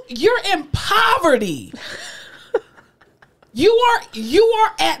baby, you're in poverty. You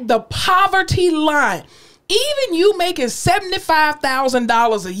are at the poverty line. Even you making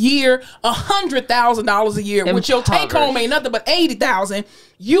 $75,000 a year, $100,000 a year, which your take home ain't nothing but $80,000.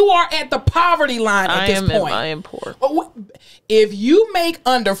 You are at the poverty line at this point. I am poor. If you make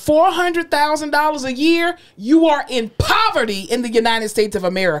under $400,000 a year, you are in poverty in the United States of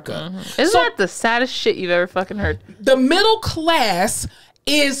America. Isn't that the saddest shit you've ever fucking heard? The middle class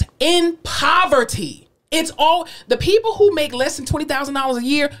is in poverty. It's all the people who make less than $20,000 a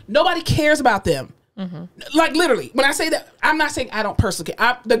year. Nobody cares about them. Like literally, when I say that, I'm not saying I don't personally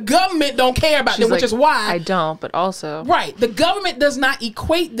care. The government don't care about them, which is why I don't. But also, right, the government does not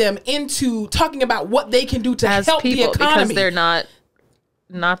equate them into talking about what they can do to help the economy, because they're not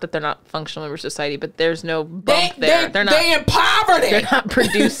that they're not functional members of society, but there's no bump there. They're not. They're in poverty. They're not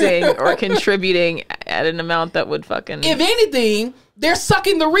producing or contributing at an amount that would fucking. If anything, they're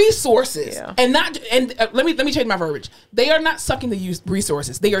sucking the resources, and not. And let me change my verbiage. They are not sucking the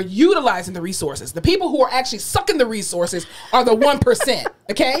resources. They are utilizing the resources. The people who are actually sucking the resources are the 1%.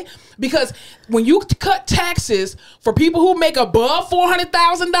 Okay, because when you cut taxes for people who make above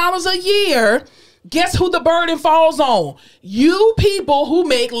 $400,000 a year. Guess who the burden falls on? You people who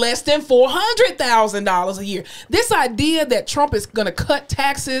make less than $400,000 a year. This idea that Trump is going to cut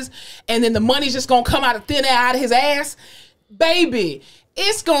taxes and then the money's just going to come out of thin air out of his ass, baby,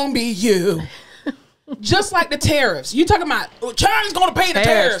 it's going to be you. Just like the tariffs. You talking about China's going to pay the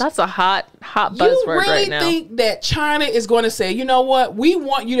tariffs. That's a hot buzzword right now. You really think that China is going to say, you know what? We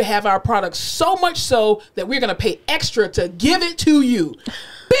want you to have our products so much so that we're going to pay extra to give it to you.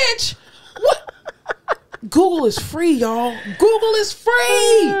 Bitch, what? Google is free, y'all. Google is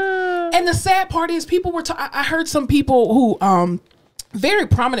free. And the sad part is people were I heard some people who very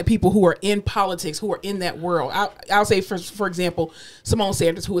prominent people who are in politics, who are in that world. I'll say for example, Simone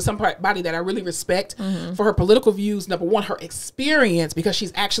Sanders, who is somebody that I really respect for her political views. Number one, her experience, because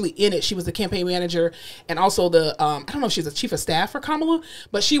she's actually in it. She was the campaign manager and also the I don't know if she's a chief of staff for Kamala,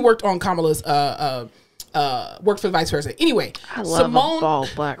 but she worked on Kamala's worked for the vice president. Anyway, I love Simone, a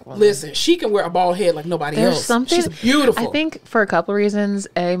bald black woman. Listen, she can wear a bald head like nobody else. She's beautiful. I think for a couple of reasons.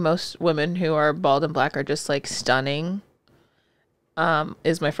 Most women who are bald and black are just like stunning.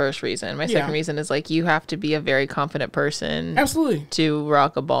 Is my first reason. My second reason is like you have to be a very confident person, absolutely, to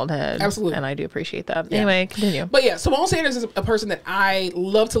rock a bald head, absolutely, and I do appreciate that. Anyway, continue. But yeah, Simone Sanders is a person that I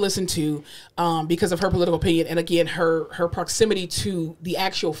love to listen to because of her political opinion and again her proximity to the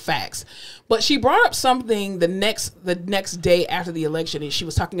actual facts. But she brought up something the next day after the election, and she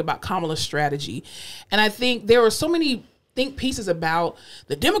was talking about Kamala's strategy, and I think there were so many think pieces about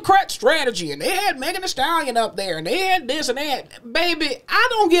the Democrat strategy, and they had Megan Thee Stallion up there, and they had this and that. Baby, I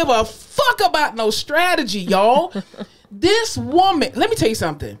don't give a fuck about no strategy, y'all. This woman, let me tell you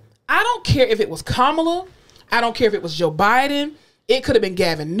something. I don't care if it was Kamala. I don't care if it was Joe Biden. It could have been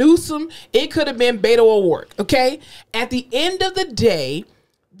Gavin Newsom. It could have been Beto O'Rourke, okay? At the end of the day,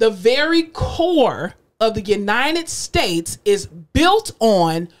 the very core of the United States is built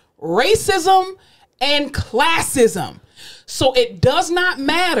on racism and classism. So it does not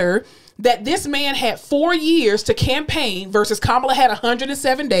matter that this man had 4 years to campaign versus Kamala had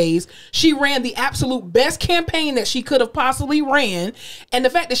 107 days. She ran the absolute best campaign that she could have possibly ran. And the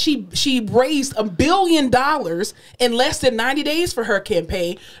fact that she raised $1 billion in less than 90 days for her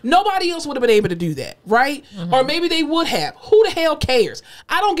campaign, nobody else would have been able to do that, right? Or maybe they would have. Who the hell cares?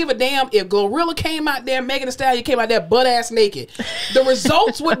 I don't give a damn if Gorilla came out there, Megan Thee Stallion came out there butt-ass naked. The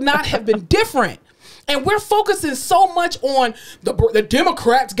results would not have been different. And we're focusing so much on the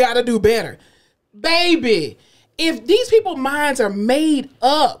Democrats got to do better. Baby, if these people's minds are made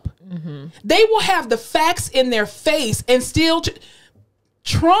up, they will have the facts in their face and still...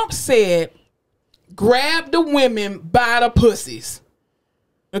 Trump said, grab the women by the pussies.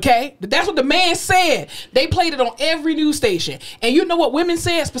 Okay? That's what the man said. They played it on every news station. And you know what women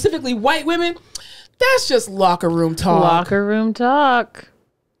said, specifically white women? That's just locker room talk. Locker room talk.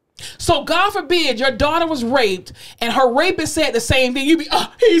 So God forbid your daughter was raped and her rapist said the same thing. You'd be,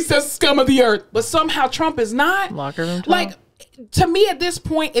 oh, he's the scum of the earth. But somehow Trump is not. Locker room talk. Like, to me at this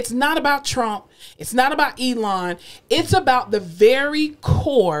point, it's not about Trump. It's not about Elon. It's about the very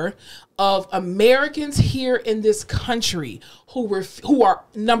core of Americans here in this country who are,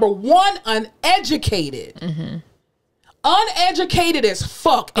 number one, uneducated. Uneducated as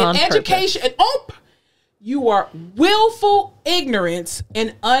fuck. And education... and you are willful ignorance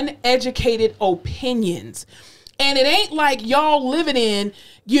and uneducated opinions. And it ain't like y'all living in,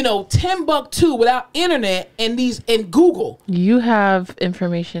 Timbuktu without internet and Google. You have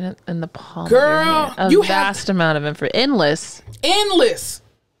information in the palm of your hand. A vast amount of information. Endless.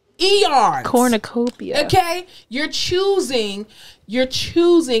 Eons. Cornucopia. Okay? You're choosing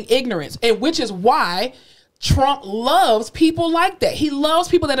ignorance. And which is why Trump loves people like that. He loves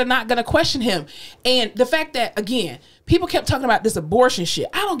people that are not going to question him. And the fact that, again, people kept talking about this abortion shit.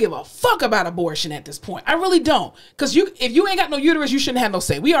 I don't give a fuck about abortion at this point. I really don't. Because if you ain't got no uterus, you shouldn't have no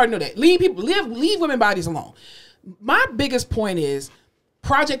say. We already know that. Leave women bodies alone. My biggest point is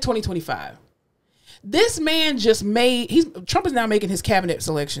Project 2025. This man Trump is now making his cabinet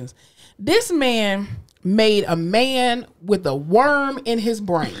selections. This man made a man with a worm in his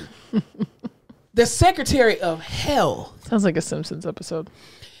brain. The Secretary of Health. Sounds like a Simpsons episode.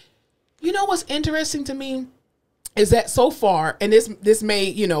 You know what's interesting to me is that so far, and this may,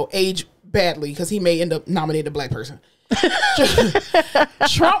 age badly because he may end up nominating a black person.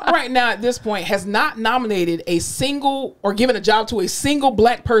 Trump right now at this point has not nominated a single or given a job to a single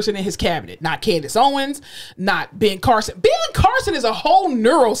black person in his cabinet. Not Candace Owens, not Ben Carson. Ben Carson is a whole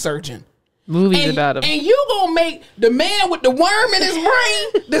neurosurgeon. Movies about him. And you gonna make the man with the worm in his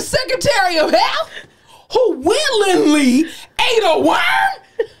brain the Secretary of Health who willingly ate a worm?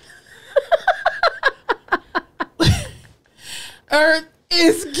 Earth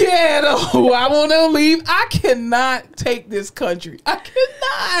is ghetto. I want to leave. I cannot take this country. I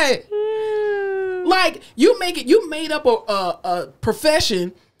cannot. Like, you made up a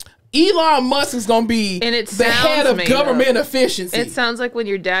profession. Elon Musk is going to be the head of government efficiency. It sounds like when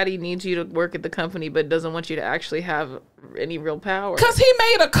your daddy needs you to work at the company but doesn't want you to actually have any real power. Because he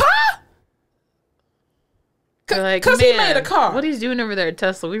made a car? Because he made a car. What he's doing over there at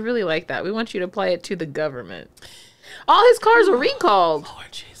Tesla, we really like that. We want you to apply it to the government. All his cars were recalled.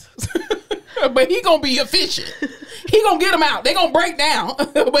 Lord Jesus. But he going to be efficient. He going to get them out. They going to break down,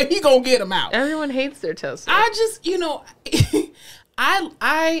 but he going to get them out. Everyone hates their Tesla. I just,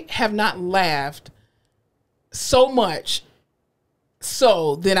 I have not laughed so much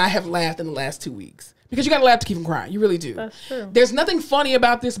than I have laughed in the last 2 weeks. Because you got to laugh to keep from crying. You really do. That's true. There's nothing funny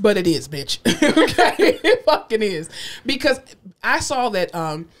about this, but it is, bitch. Okay? It fucking is. Because I saw that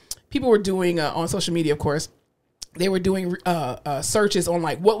people were doing, on social media, of course, they were doing searches on,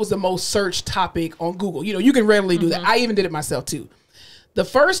 like, what was the most searched topic on Google. You can readily do that. I even did it myself, too. The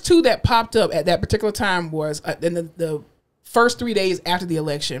first two that popped up at that particular time was in the first 3 days after the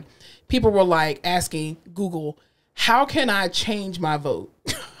election, people were, like, asking Google, how can I change my vote?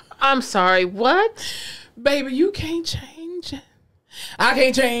 I'm sorry, what? Baby, you can't change it. I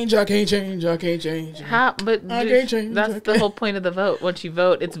can't change. How? But I can't change. That's the whole point of the vote. Once you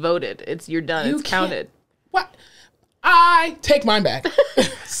vote, it's voted. You're done. It's counted. What? I take mine back.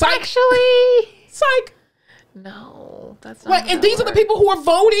 Psych. Actually. Psych. No, that's not. And these are the people who are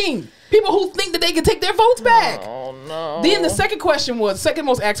voting. People who think that they can take their votes back. Oh, no. Then the second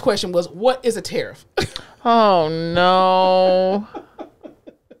most asked question was, what is a tariff? Oh, no.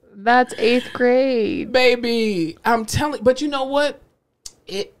 That's 8th grade. Baby, I'm telling, but you know what?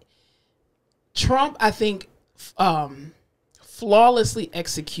 Trump, I think, flawlessly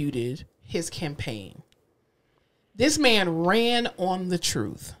executed his campaign. This man ran on the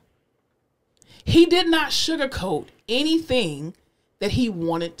truth. He did not sugarcoat anything that he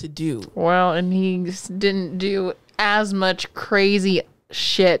wanted to do. Well, and he just didn't do as much crazy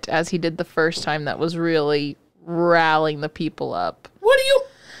shit as he did the first time that was really rallying the people up.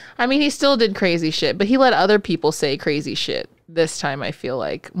 I mean, he still did crazy shit, but he let other people say crazy shit this time, I feel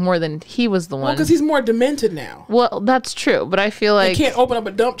like, more than he was the one. Well, because he's more demented now. Well, that's true, but I feel like... He can't open up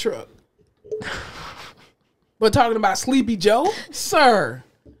a dump truck. But talking about Sleepy Joe? Sir.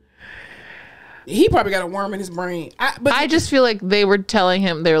 He probably got a worm in his brain. I just feel like they were telling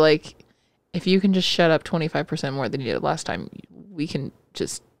him, they're like, if you can just shut up 25% more than you did last time, we can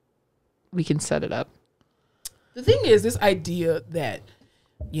set it up. The thing is, this idea that...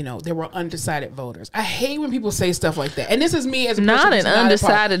 there were undecided voters. I hate when people say stuff like that. And this is me as a not an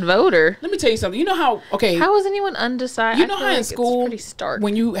undecided voter. Let me tell you something. You know how, how is anyone undecided? You know how in school, pretty stark.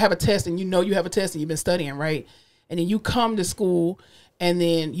 When you have a test and you have a test and you've been studying, right? And then you come to school and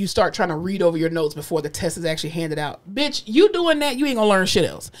then you start trying to read over your notes before the test is actually handed out. Bitch, you doing that, you ain't gonna learn shit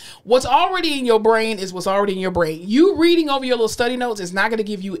else. What's already in your brain is what's already in your brain. You reading over your little study notes is not gonna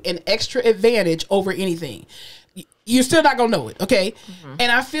give you an extra advantage over anything. You're still not gonna know it, okay? Mm-hmm.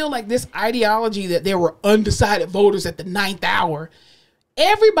 And I feel like this ideology that there were undecided voters at the 9th hour,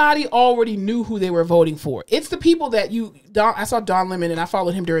 everybody already knew who they were voting for. It's the people that I saw Don Lemon, and I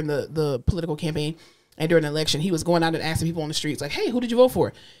followed him during the political campaign and during the election. He was going out and asking people on the streets, like, hey, who did you vote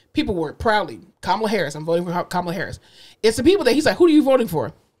for? People were proudly, Kamala Harris, I'm voting for Kamala Harris. It's the people that he's like, who are you voting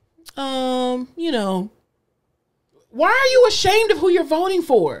for? Why are you ashamed of who you're voting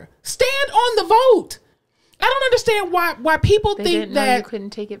for? Stand on the vote. I don't understand why people think that you couldn't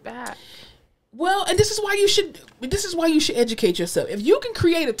take it back. Well, and this is why you should educate yourself. If you can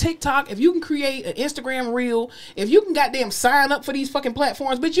create a TikTok, if you can create an Instagram reel, if you can goddamn sign up for these fucking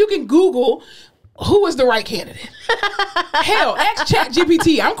platforms, but you can Google who is the right candidate. Hell, ask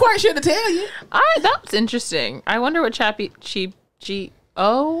ChatGPT. I'm quite sure to tell you. That's interesting. I wonder what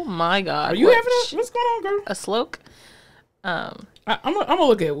oh my God. Are you having what's going on, girl? A sloke? I'm gonna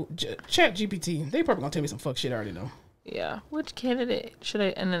look at ChatGPT. They probably gonna tell me some fuck shit I already know. Yeah. Which candidate should I?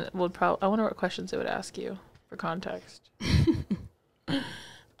 And then I wonder what questions it would ask you for context.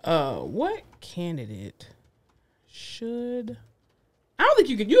 What candidate should? I don't think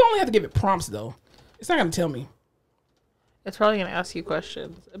you could. You only have to give it prompts though. It's not gonna tell me. It's probably going to ask you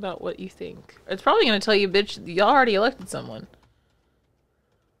questions about what you think. It's probably going to tell you, bitch, y'all already elected someone.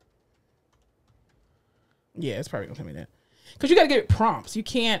 Yeah, it's probably going to tell me that. Because you got to give it prompts. You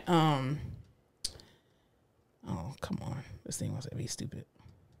can't, oh, come on. This thing wants to be stupid.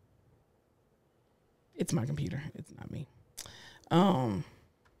 It's my computer. It's not me.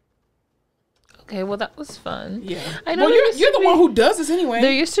 Okay, well, that was fun. Yeah. I know. Well, you're the one who does this anyway.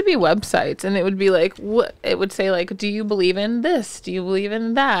 There used to be websites, and it would be like, what? It would say, like, do you believe in this? Do you believe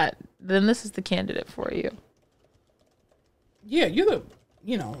in that? Then this is the candidate for you. Yeah, you're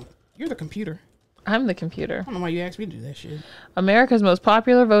the computer. I'm the computer. I don't know why you asked me to do that shit. America's most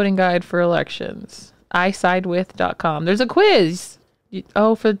popular voting guide for elections. isidewith.com. There's a quiz.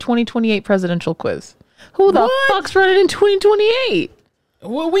 For the 2028 presidential quiz. Who the fuck's running in 2028?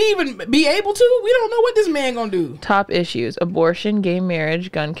 Will we even be able to? We don't know what this man gonna do. Top issues: abortion, gay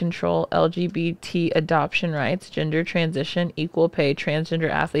marriage, gun control, LGBT adoption rights, gender transition, equal pay, transgender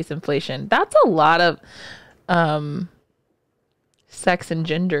athletes, inflation. That's a lot of sex and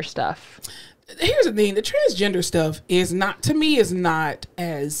gender stuff. Here's the thing: the transgender stuff is not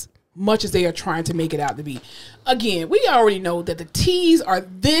as much as they are trying to make it out to be. Again, we already know that the T's are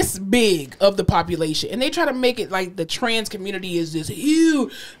this big of the population, and they try to make it like the trans community is this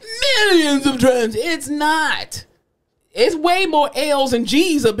huge, millions of trans. It's not. It's way more L's and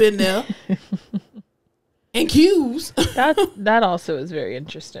G's up in there. And Q's. That also is very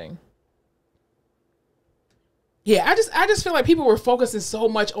interesting. Yeah, I just feel like people were focusing so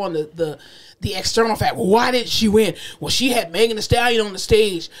much on the external fact. Well, why didn't she win? Well, she had Megan Thee Stallion on the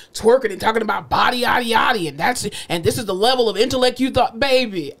stage twerking and talking about body, yada, yada, and this is the level of intellect you thought,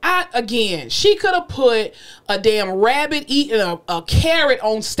 baby. She could have put a damn rabbit eating a carrot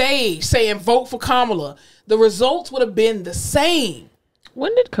on stage saying vote for Kamala. The results would have been the same.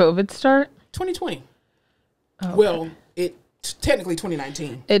 When did COVID start? 2020. Okay. Well, technically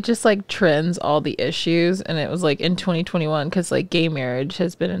 2019. It just like trends all the issues, and it was like in 2021 because like gay marriage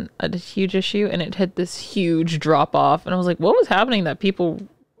has been a huge issue, and it hit this huge drop off, and I was like, what was happening that people,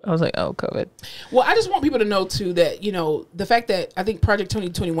 I was like, oh, COVID. Well, I just want people to know too that, the fact that I think Project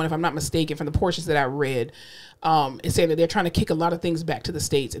 2021, if I'm not mistaken, from the portions that I read, is saying that they're trying to kick a lot of things back to the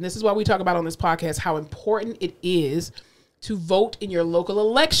states, and this is why we talk about on this podcast how important it is to vote in your local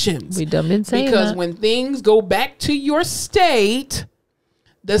elections. We done been saying because that. When things go back to your state,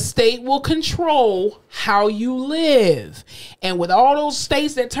 the state will control how you live. And with all those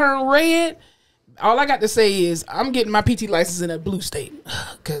states that turn red, all I got to say is I'm getting my PT license in a blue state.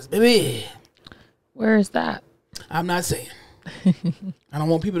 Because, baby. Where is that? I'm not saying. I don't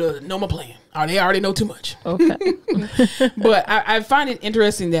want people to know my plan. They already know too much. Okay. But I find it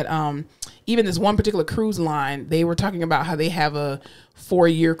interesting that even this one particular cruise line, they were talking about how they have a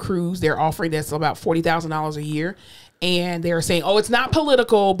 4-year cruise they're offering that's about $40,000 a year. And they were saying, oh, it's not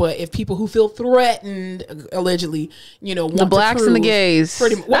political, but if people who feel threatened, allegedly, want the blacks to cruise, and the gays.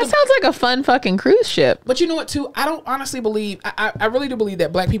 That sounds like a fun fucking cruise ship. But you know what, too? I don't honestly believe, I really do believe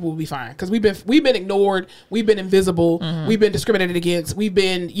that black people will be fine. Because we've been ignored. We've been invisible. Mm-hmm. We've been discriminated against. We've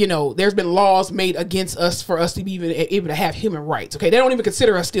been, there's been laws made against us for us to be even able to have human rights. Okay. They don't even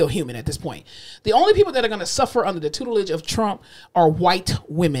consider us still human at this point. The only people that are going to suffer under the tutelage of Trump are white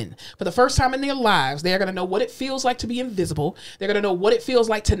women. For the first time in their lives, they are going to know what it feels like to be invisible. They're going to know what it feels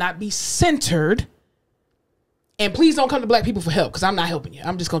like to not be centered. And please don't come to black people for help, because I'm not helping you.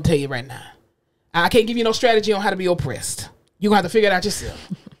 I'm just going to tell you right now. I can't give you no strategy on how to be oppressed. You're going to have to figure it out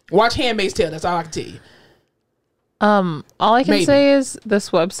yourself. Watch Handmaid's Tale. That's all I can tell you. All I can say is this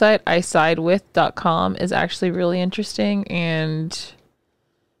website, isidewith.com, is actually really interesting, and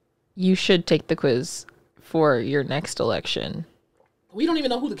you should take the quiz for your next election. We don't even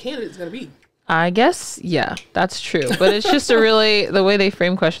know who the candidate is going to be. I guess, yeah, that's true. But it's just the way they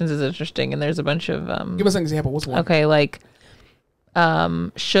frame questions is interesting. And there's a bunch of... Give us an example. What's one? Okay, like,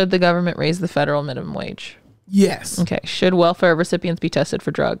 should the government raise the federal minimum wage? Yes. Okay. Should welfare recipients be tested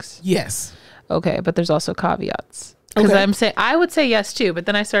for drugs? Yes. Okay, but there's also caveats. Because I would say yes, too. But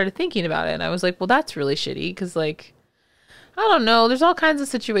then I started thinking about it, and I was like, well, that's really shitty. Because, like... I don't know. There's all kinds of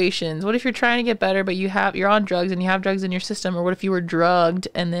situations. What if you're trying to get better, but you're on drugs and you have drugs in your system? Or what if you were drugged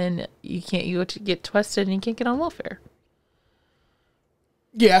and then you get tested and you can't get on welfare?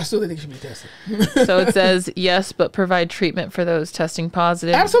 Yeah, I still think it should be tested. So it says, yes, but provide treatment for those testing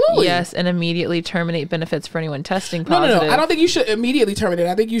positive. Absolutely. Yes, and immediately terminate benefits for anyone testing positive. No. I don't think you should immediately terminate.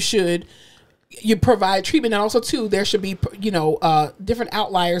 I think you should you provide treatment, and also too, there should be, you know, different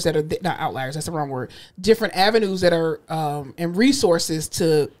outliers that are not outliers. That's the wrong word. Different avenues that are and resources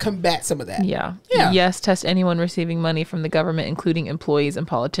to combat some of that. Yeah. Yes. Test anyone receiving money from the government, including employees and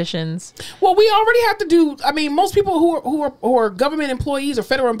politicians. Well, we already have to do. I mean, most people who are government employees or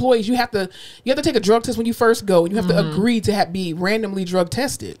federal employees, you have to take a drug test when you first go, and you have to agree to be randomly drug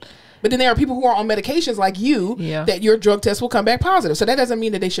tested. But then there are people who are on medications like you that your drug test will come back positive. So that doesn't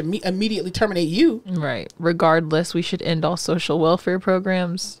mean that they should immediately terminate you. Right. Regardless, we should end all social welfare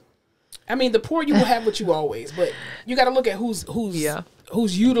programs. I mean, the poor you will have what you always, but you got to look at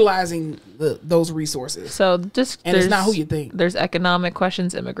who's utilizing those resources. So and it's not who you think. There's economic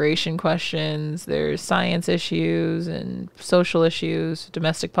questions, immigration questions, there's science issues and social issues,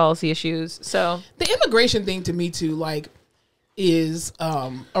 domestic policy issues. So the immigration thing to me too, like, is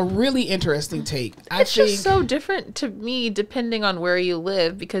a really interesting take. It's just so different to me depending on where you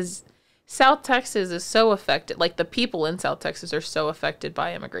live, because South Texas is so affected. Like, the people in South Texas are so affected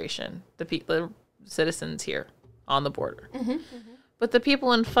by immigration. The citizens here on the border. But the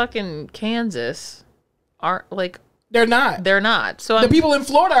people in fucking Kansas aren't, like... They're not. They're not. So the people in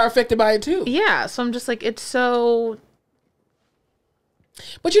Florida are affected by it too. Yeah. So I'm just like, it's so...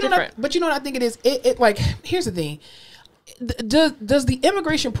 But you know what I think it is? It like, here's the thing. Does the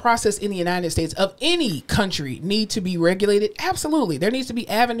immigration process in the United States of any country need to be regulated? Absolutely. There needs to be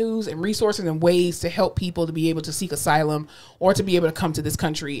avenues and resources and ways to help people to be able to seek asylum or to be able to come to this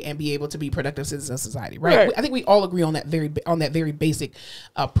country and be able to be productive citizens of society. Right? I think we all agree on that very basic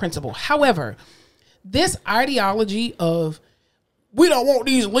principle. However, this ideology of we don't want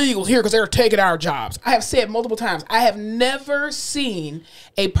these illegals here because they're taking our jobs. I have said multiple times, I have never seen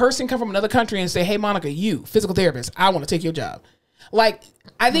a person come from another country and say, hey, Monica, you, physical therapist, I want to take your job. Like,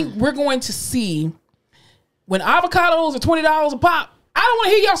 I think we're going to see when avocados are $20 a pop, I don't want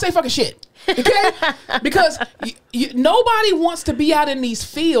to hear y'all say fucking shit. Okay? Because nobody wants to be out in these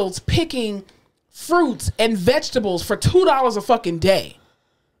fields picking fruits and vegetables for $2 a fucking day.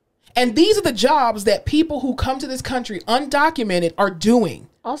 And these are the jobs that people who come to this country undocumented are doing.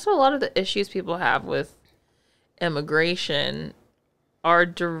 Also, a lot of the issues people have with immigration are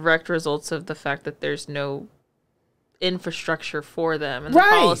direct results of the fact that there's no infrastructure for them. And the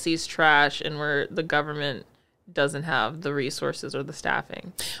policy's trash, and where the government doesn't have the resources or the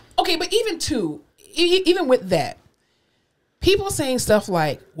staffing. Okay, but even with that, people saying stuff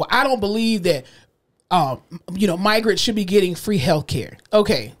like, well, I don't believe that migrants should be getting free health care.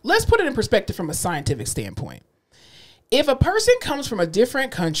 Okay, let's put it in perspective from a scientific standpoint. If a person comes from a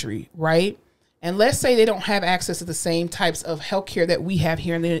different country, right, and let's say they don't have access to the same types of health care that we have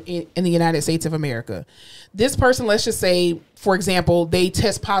here in the United States of America, this person, let's just say, for example, they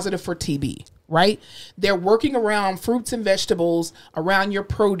test positive for TB, right? They're working around fruits and vegetables, around your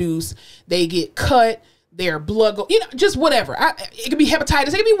produce. They get cut. Their blood, just whatever. It could be hepatitis.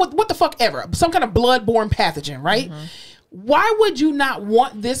 It could be what the fuck ever. Some kind of blood-borne pathogen, right? Mm-hmm. Why would you not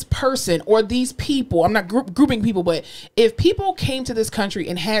want this person or these people? I'm not grouping people, but if people came to this country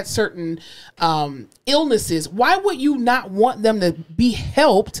and had certain illnesses, why would you not want them to be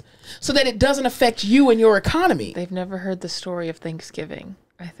helped so that it doesn't affect you and your economy? They've never heard the story of Thanksgiving.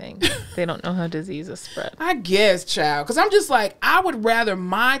 I think they don't know how diseases spread. I guess, child. Because I'm just like, I would rather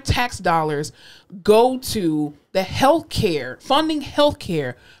my tax dollars go to the healthcare, funding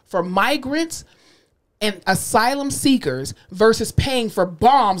healthcare for migrants and asylum seekers versus paying for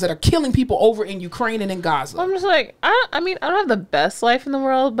bombs that are killing people over in Ukraine and in Gaza. I'm just like, I don't have the best life in the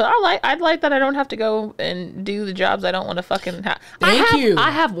world, but I'd like that I don't have to go and do the jobs I don't want to fucking have. Thank you. I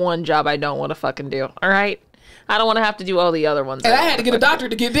have one job I don't want to fucking do. All right. I don't want to have to do all the other ones. And I had to get a doctor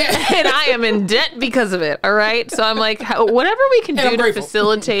to get that. And I am in debt because of it. All right. So I'm like, whatever we can do to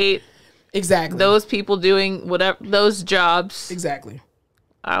facilitate exactly those people doing whatever those jobs. Exactly.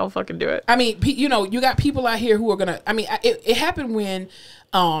 I'll fucking do it. I mean, you got people out here who are going to, I mean, it happened when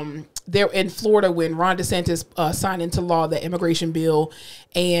they're in Florida when Ron DeSantis signed into law the immigration bill,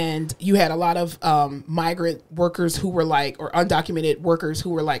 and you had a lot of migrant workers who were like, or undocumented workers who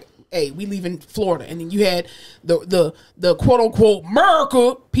were like, hey, we leave in Florida. And then you had the quote unquote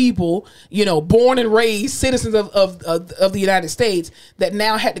America people, born and raised citizens of the United States that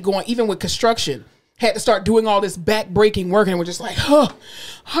now had to go on, even with construction, had to start doing all this back-breaking work, and we're just like, I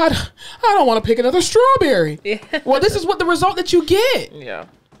don't want to pick another strawberry. Yeah. Well, this is what the result that you get. Yeah.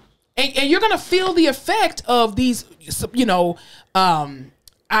 And you're going to feel the effect of these,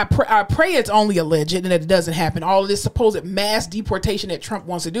 I pray it's only alleged and that it doesn't happen. All of this supposed mass deportation that Trump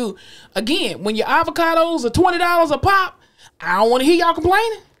wants to do. Again, when your avocados are $20 a pop, I don't want to hear y'all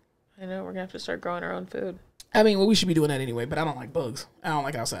complaining. I know, we're going to have to start growing our own food. I mean, well, we should be doing that anyway, but I don't like bugs. I don't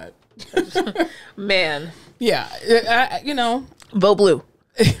like outside. Man. Yeah. You know. Vote blue.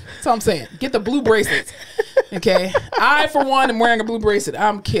 That's all I'm saying. Get the blue bracelets. Okay. I, for one, am wearing a blue bracelet.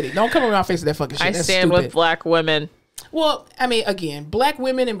 I'm kidding. Don't come in my face with that fucking shit. I That's stand stupid. with black women. Well, I mean, again, black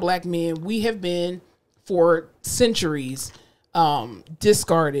women and black men, we have been for centuries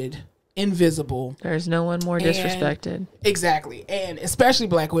discarded, invisible. There's no one more disrespected. Exactly. And especially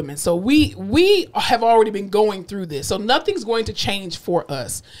black women. So we have already been going through this. So nothing's going to change for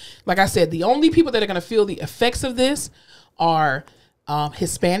us. Like I said, the only people that are going to feel the effects of this are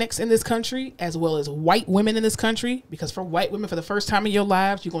Hispanics in this country, as well as white women in this country. Because for white women, for the first time in your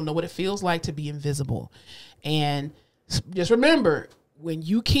lives, you're going to know what it feels like to be invisible. And just remember, when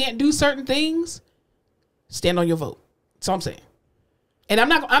you can't do certain things, stand on your vote. That's all I'm saying. And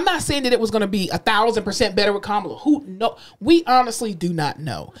I'm not saying that it was going to be 1,000% better with Kamala. Who know? We honestly do not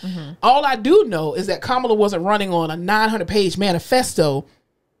know. Mm-hmm. All I do know is that Kamala wasn't running on a 900-page manifesto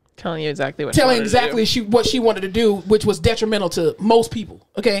telling you exactly what what she wanted to do, which was detrimental to most people.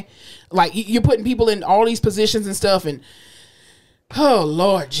 Okay, like you're putting people in all these positions and stuff, and oh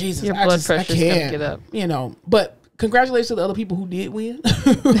Lord Jesus, your blood pressure's gonna get up. You know, but congratulations to the other people who did win.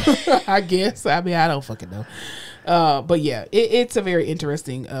 I guess. I mean, I don't fucking know. But yeah, it's a very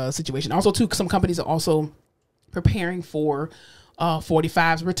interesting situation. Also, too, some companies are also preparing for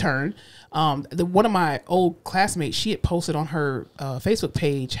 45's return. One of my old classmates, she had posted on her Facebook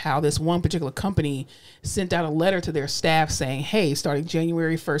page how this one particular company sent out a letter to their staff saying, hey, starting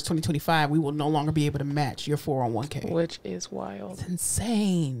January 1st, 2025, we will no longer be able to match your 401k. Which is wild. It's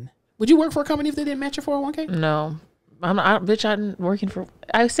insane. Would you work for a company if they didn't match your 401k? No. I'm working for,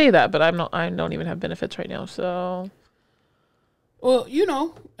 I say that, but I don't even have benefits right now, so. Well, you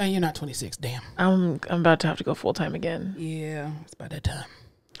know, and you're not 26, damn. I'm about to have to go full time again. Yeah, it's about that time.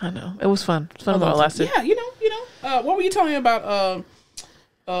 I know. It was fun. It's fun while it lasted. Yeah, you know. What were you telling me about?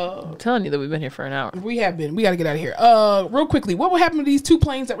 I'm telling you that we've been here for an hour. We have been. We got to get out of here. Real quickly, what happened to these 2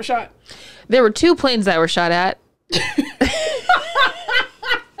 planes that were shot? There were 2 planes that were shot at.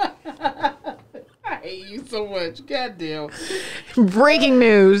 I hate you so much. Goddamn. Breaking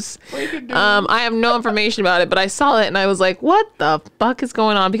news. I have no information about it, but I saw it and I was like, what the fuck is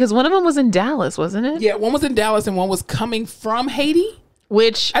going on? Because one of them was in Dallas, wasn't it? Yeah, one was in Dallas and one was coming from Haiti.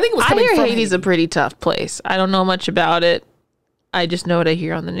 Which I think it was coming from Haiti's Haiti. A pretty tough place. I don't know much about it. I just know what I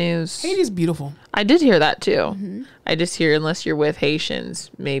hear on the news. Haiti's beautiful. I did hear that too. Mm-hmm. I just hear unless you're with Haitians,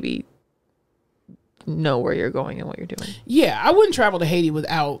 maybe know where you're going and what you're doing. Yeah, I wouldn't travel to Haiti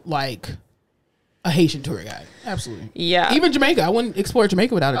without like a Haitian tour guide. Absolutely. Yeah. Even Jamaica. I wouldn't explore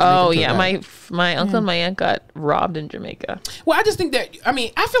Jamaica without a Jamaican tour guide. My uncle and my aunt got robbed in Jamaica. Well, I just think that, I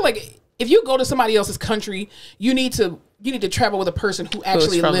mean, I feel like if you go to somebody else's country, you need to travel with a person who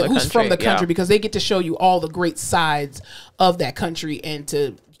actually who's from the country, because they get to show you all the great sides of that country and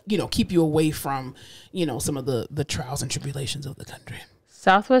to, you know, keep you away from, you know, some of the trials and tribulations of the country.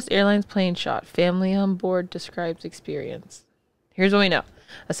 Southwest Airlines plane shot. Family on board describes experience. Here's what we know.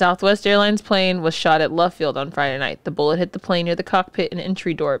 A Southwest Airlines plane was shot at Love Field on Friday night. The bullet hit the plane near the cockpit and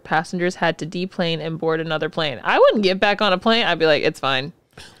entry door. Passengers had to deplane and board another plane. I wouldn't get back on a plane. I'd be like, it's fine.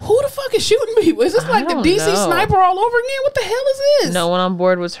 Who the fuck is shooting me? Is this like the DC sniper all over again? What the hell is this? No one on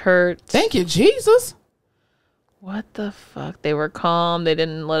board was hurt. Thank you, Jesus. What the fuck? They were calm. They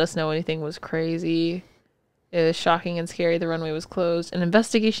didn't let us know anything was crazy. It was shocking and scary. The runway was closed. An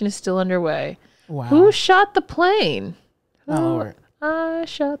investigation is still underway. Wow. Who shot the plane? My Lord. I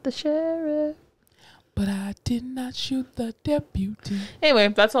shot the sheriff. But I did not shoot the deputy. Anyway,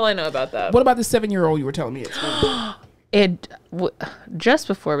 that's all I know about that. What about the 7-year-old you were telling me? Just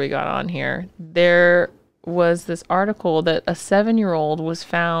before we got on here, there was this article that a 7-year-old was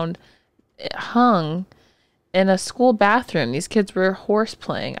found hung in a school bathroom. These kids were horse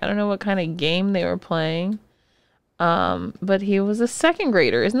playing. I don't know what kind of game they were playing. But he was a 2nd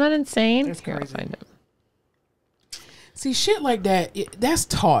grader. Isn't that insane? That's crazy. I'll find him. See, shit like that, that's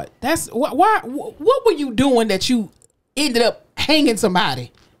taught. That's why. What were you doing that you ended up hanging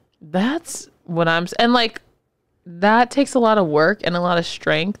somebody? That's what I'm saying. And like, that takes a lot of work and a lot of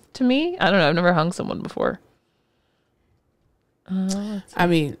strength to me. I don't know. I've never hung someone before. I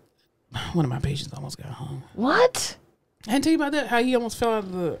mean, one of my patients almost got hung. What? I didn't tell you about that? How he almost fell out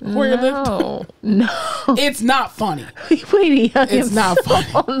of the Hoyer lift? No. It's not funny. Wait, he hung It's not funny.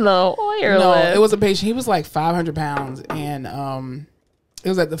 On the Hoyer lift. No, it was a patient. He was like 500 pounds. And it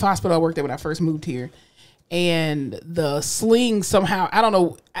was at the hospital I worked at when I first moved here. And the sling somehow, I don't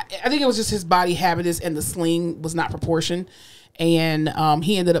know. I think it was just his body habitus and the sling was not proportioned. And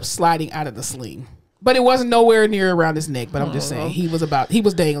he ended up sliding out of the sling. But it wasn't nowhere near around his neck. But I'm just saying, he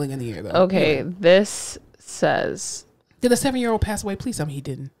was dangling in the air though. Okay, anyway. This says, did the 7-year-old pass away? Please tell me he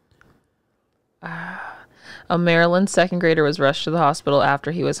didn't. A Maryland second grader was rushed to the hospital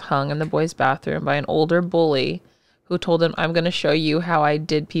after he was hung in the boys' bathroom by an older bully who told him, "I'm going to show you how I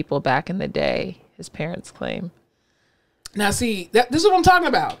did people back in the day," his parents claim. Now, see, this is what I'm talking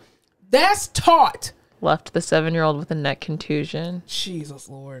about. That's taught. Left the 7-year-old with a neck contusion. Jesus,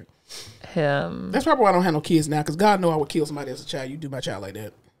 Lord. That's probably why I don't have no kids now, because God know I would kill somebody as a child. You do my child like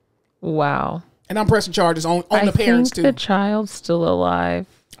that. Wow. And I'm pressing charges on the parents, too. I think the child's still alive.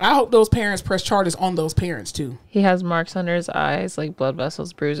 I hope those parents press charges on those parents, too. He has marks under his eyes, like blood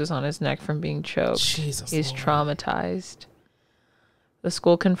vessels, bruises on his neck from being choked. Jesus, He's Lord. Traumatized. The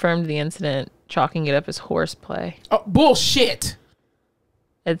school confirmed the incident, chalking it up as horseplay. Oh, bullshit.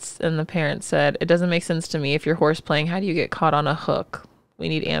 And the parent said, "It doesn't make sense to me. If you're horseplaying, how do you get caught on a hook? We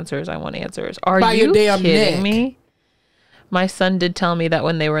need answers. I want answers." Are By you your damn kidding neck. me? My son did tell me that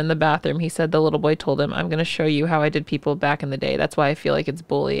when they were in the bathroom, he said the little boy told him, "I'm going to show you how I did people back in the day." That's why I feel like it's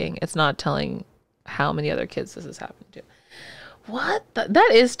bullying. It's not telling how many other kids this has happened to. What?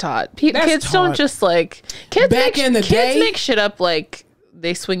 That is taught. Kids taught. Don't just like... Kids Kids make shit up like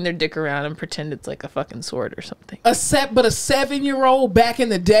they swing their dick around and pretend it's like a fucking sword or something. But a 7-year-old back in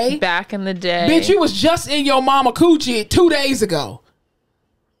the day? Back in the day. Bitch, you was just in your mama coochie 2 days ago.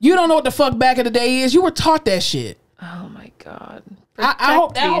 You don't know what the fuck back in the day is. You were taught that shit. Oh my God. I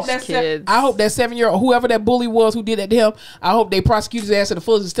hope that 7-year-old, whoever that bully was who did that to him, I hope they prosecute his ass to the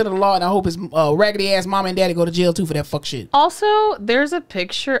fullest extent of the law, and I hope his raggedy ass mama and daddy go to jail too for that fuck shit. Also, there's a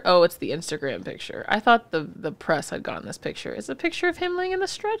picture. Oh, it's the Instagram picture. I thought the press had gotten this picture. It's a picture of him laying in the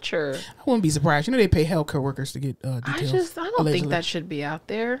stretcher. I wouldn't be surprised. You know they pay healthcare workers to get details. I don't think that should be out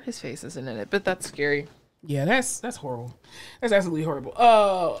there. His face isn't in it, but that's scary. Yeah, that's horrible. That's absolutely horrible.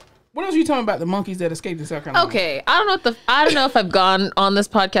 What else are you talking about? The monkeys that escaped in South Carolina? Okay, I don't know if I've gone on this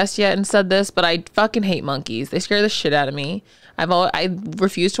podcast yet and said this, but I fucking hate monkeys. They scare the shit out of me. I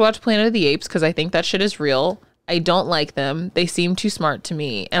refuse to watch Planet of the Apes because I think that shit is real. I don't like them. They seem too smart to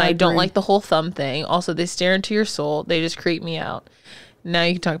me, and I don't like the whole thumb thing. Also, they stare into your soul. They just creep me out. Now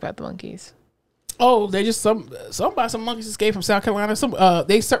you can talk about the monkeys. Oh, they just some monkeys escaped from South Carolina.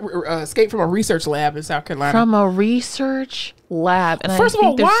 They escaped from a research lab in South Carolina. From a research lab, and First I of all,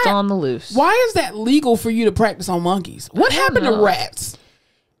 think they're still on the loose. Why is that legal for you to practice on monkeys? What happened to rats?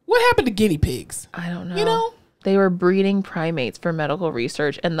 What happened to guinea pigs? I don't know. You know, they were breeding primates for medical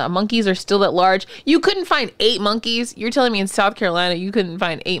research, and the monkeys are still at large. You couldn't find 8 monkeys. You're telling me in South Carolina you couldn't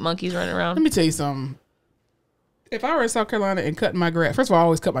find 8 monkeys running around? Let me tell you something. If I were in South Carolina and cutting my grass, first of all, I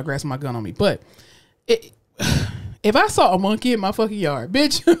always cut my grass with my gun on me, but if I saw a monkey in my fucking yard,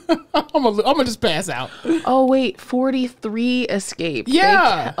 bitch, I'm gonna just pass out. Oh wait, 43 escaped.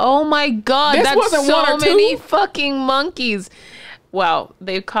 Yeah. Oh my God, This that's wasn't so 1 or 2. many fucking monkeys. Wow,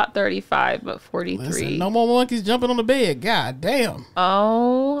 they've caught 35, but 43. Listen, no more monkeys jumping on the bed. God damn.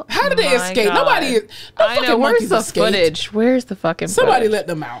 Oh, how did they escape? God. Nobody. I know. Where's the footage? Where's the fucking Somebody footage? let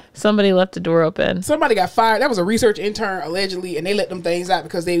them out. Somebody left the door open. Somebody got fired. That was a research intern allegedly, and they let them things out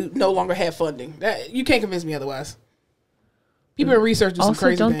because they no longer had funding. You can't convince me otherwise. People in research do some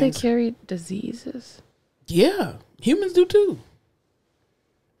crazy things. Also, don't they carry diseases? Yeah, humans do too.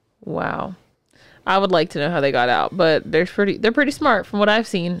 Wow. I would like to know how they got out, but they're pretty smart from what I've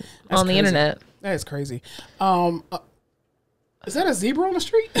seen on the internet. That is crazy. Is that a zebra on the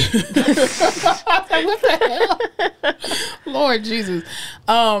street? What the hell? Lord Jesus.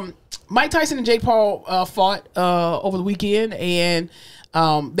 Mike Tyson and Jake Paul fought over the weekend, and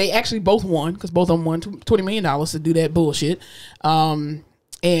they actually both won because both of them won $20 million to do that bullshit.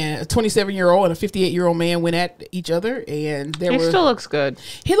 And a 27-year-old and a 58-year-old man went at each other, and he still looks good.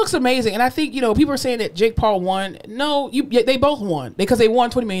 He looks amazing, and I think people are saying that Jake Paul won. No, they both won because they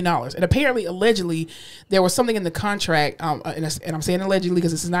won $20 million, and apparently, allegedly, there was something in the contract. And I'm saying allegedly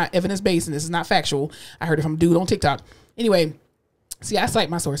because this is not evidence based and this is not factual. I heard it from a dude on TikTok. Anyway. See, I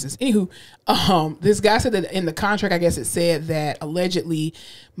cite my sources. Anywho, this guy said that in the contract, I guess it said that allegedly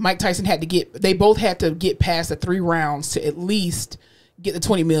Mike Tyson they both had to get past the 3 rounds to at least get the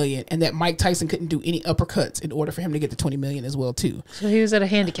 20 million, and that Mike Tyson couldn't do any uppercuts in order for him to get the 20 million as well too. So he was at a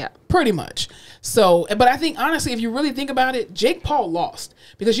handicap. Pretty much. So, but I think honestly, if you really think about it, Jake Paul lost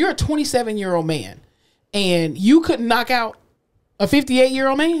because you're a 27-year-old man and you couldn't knock out a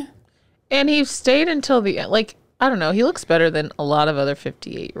 58-year-old man. And he stayed until the end. Like, I don't know. He looks better than a lot of other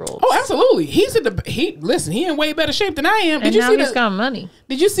 58-year-olds. Oh, absolutely. He in way better shape than I am. And now he's got money.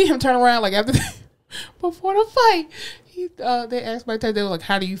 Did you see him turn around like before the fight? They asked Mike Tyson, they were like,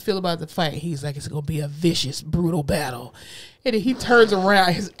 "How do you feel about the fight?" He's like, "It's gonna be a vicious, brutal battle." And then he turns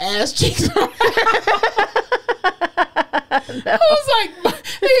around, his ass cheeks. No. I was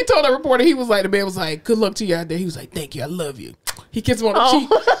like, He told a reporter, he was like, the man was like, good luck to you out there. He was like, thank you, I love you. He kissed him on the cheek,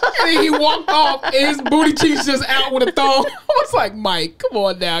 and then he walked off, and his booty cheeks just out with a thong. I was like, Mike, come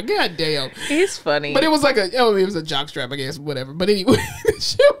on now, god damn. He's funny, but it was like it was a jockstrap, I guess, whatever. But anyway, the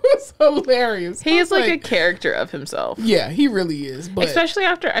shit was hilarious. He's like a character of himself. Yeah, he really is. But especially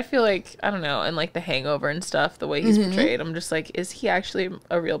after, I feel like, I don't know, and like The Hangover and stuff, the way he's portrayed, I'm just like, is he actually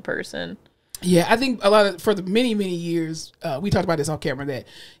a real person? Yeah, I think for the many years, we talked about this off camera, that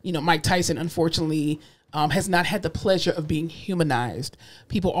Mike Tyson, unfortunately, has not had the pleasure of being humanized.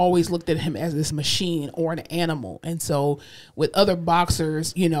 People always looked at him as this machine or an animal. And so with other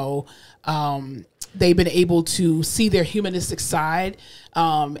boxers, they've been able to see their humanistic side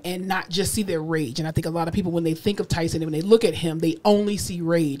and not just see their rage. And I think a lot of people, when they think of Tyson and when they look at him, they only see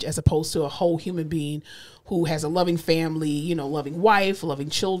rage as opposed to a whole human being who has a loving family, loving wife, loving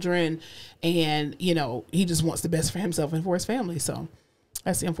children. And, he just wants the best for himself and for his family. So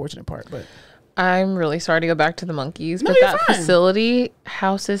that's the unfortunate part. But I'm really sorry to go back to the monkeys, but that fine. facility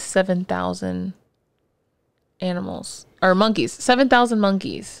houses 7,000 animals or monkeys. 7,000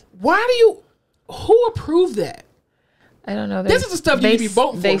 monkeys. Who approved that? I don't know. This is the stuff you need to be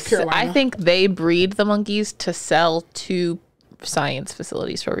voting for, Carolina. I think they breed the monkeys to sell to science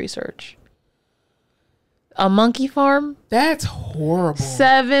facilities for research. A monkey farm? That's horrible.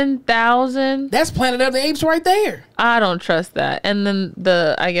 7,000? That's Planet of the Apes right there. I don't trust that. And then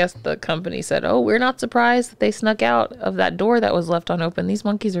I guess the company said, oh, we're not surprised that they snuck out of that door that was left unopened. These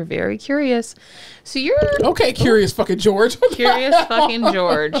monkeys are very curious. So you're... Okay, curious fucking George. Curious fucking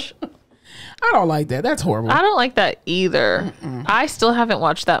George. I don't like that. That's horrible. I don't like that either. I still haven't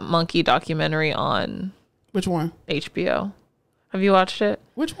watched that monkey documentary on... Which one? HBO. Have you watched it?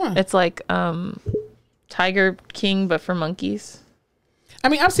 Which one? It's like... Tiger King, but for monkeys. I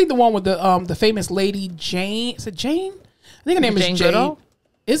mean, I've seen the one with the famous lady Jane. Is it Jane? I think her name is Jane. Goodall?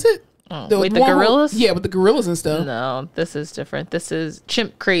 Is it? Oh, with the gorillas? Yeah, with the gorillas and stuff. No, this is different. This is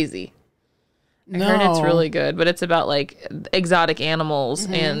Chimp Crazy. I heard it's really good, but it's about like exotic animals,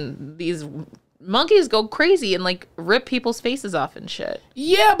 and these monkeys go crazy and like rip people's faces off and shit.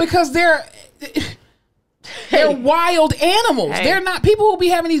 Yeah, because they're wild animals. Hey. They're not people who be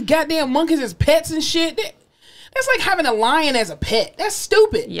having these goddamn monkeys as pets and shit. That's like having a lion as a pet. That's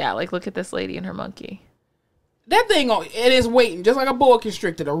stupid. Yeah, like look at this lady and her monkey. That thing, it is waiting just like a boa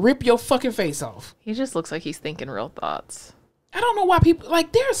constrictor to rip your fucking face off. He just looks like he's thinking real thoughts. I don't know why people,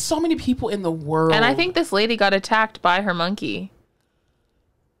 like, there are so many people in the world. And I think this lady got attacked by her monkey.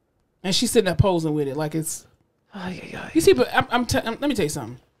 And she's sitting there posing with it like it's... You see, but let me tell you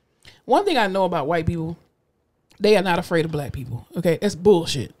something. One thing I know about white people, they are not afraid of black people. Okay, that's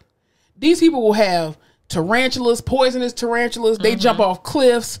bullshit. These people will have tarantulas, poisonous tarantulas. They jump off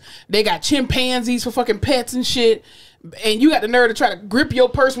cliffs. They got chimpanzees for fucking pets and shit. And you got the nerve to try to grip your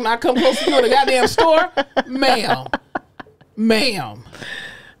purse when I come close to you in the goddamn store, ma'am.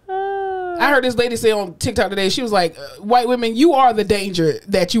 I heard this lady say on TikTok today, she was like, white women, you are the danger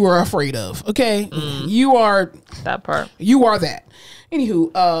that you are afraid of. Okay, you are that part. You are that.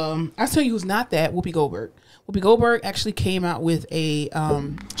 Anywho, I'll tell you who's not that. Whoopi Goldberg. Whoopi Goldberg actually came out with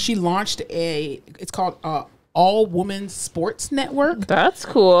she launched it's called All Women Sports Network. That's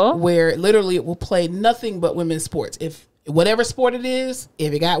cool. Where literally it will play nothing but women's sports. If whatever sport it is,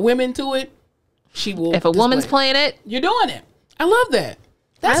 if it got women to it, she will. If a woman's playing it, you're doing it. I love that.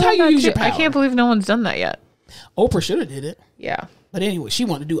 That's how you use your power. I can't believe no one's done that yet. Oprah should have did it. Yeah. But anyway, she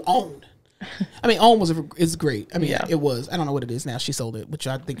wanted to do OWN. I mean, OWN is great. I mean, it was. I don't know what it is now. She sold it, which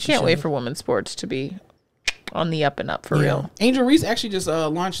I think she can't wait for women's sports to be on the up and up for real. Angel Reese actually just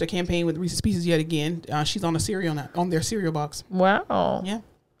launched a campaign with Reese's Pieces yet again. She's on a cereal now, on their cereal box. Wow. Yeah.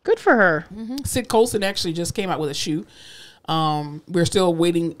 Good for her. Sid Colson actually just came out with a shoe. We're still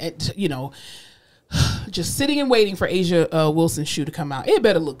waiting at, just sitting and waiting for Asia Wilson's shoe to come out. It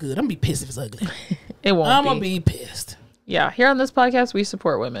better look good. I'm gonna be pissed if it's ugly. It won't. I'm gonna be pissed. Yeah, here on this podcast, we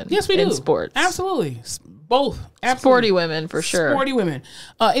support women. Yes, we do. In sports. Absolutely. Both. Absolutely. Sporty women, for sure. Sporty women.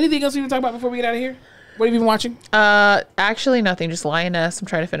 Anything else we want to talk about before we get out of here? What have you been watching? Actually, nothing. Just Lioness. I'm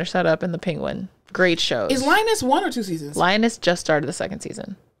trying to finish that up, and The Penguin. Great shows. Is Lioness 1 or 2 seasons? Lioness just started the 2nd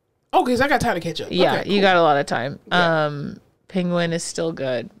season. Oh, because I got time to catch up. Yeah, okay, cool. You got a lot of time. Yeah. Penguin is still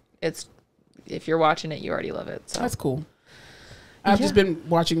good. If you're watching it, you already love it. So. That's cool. I've just been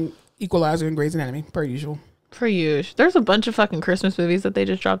watching Equalizer and Grey's Anatomy, per usual. Per usual. There's a bunch of fucking Christmas movies that they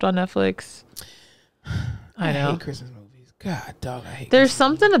just dropped on Netflix. I know. I hate Christmas movies. God, dog, I hate There's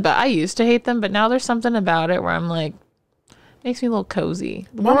something about... I used to hate them, but now there's something about it where I'm like... Makes me a little cozy.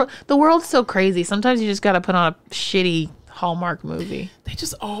 The world's so crazy. Sometimes you just got to put on a shitty Hallmark movie. They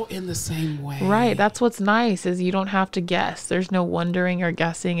just all in the same way. Right. That's what's nice is you don't have to guess. There's no wondering or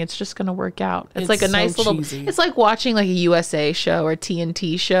guessing. It's just going to work out. It's like a nice little, it's like watching like a USA show or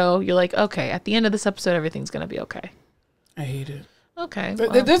TNT show. You're like, okay, at the end of this episode, everything's going to be okay. I hate it. Okay.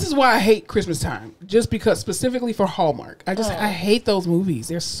 Well. This is why I hate Christmas time. Just because specifically for Hallmark. I hate those movies.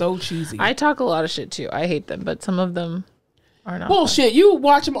 They're so cheesy. I talk a lot of shit too. I hate them, but some of them are not. Bullshit. You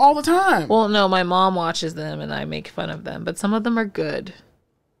watch them all the time. Well, no, my mom watches them and I make fun of them, but some of them are good.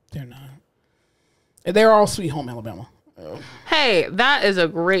 They're not. They're all Sweet Home Alabama. Oh. Hey, that is a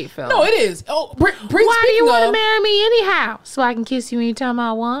great film. No, it is. Oh, why do you want to marry me anyhow? So I can kiss you anytime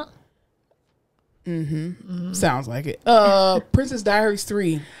I want? Sounds like it. Princess Diaries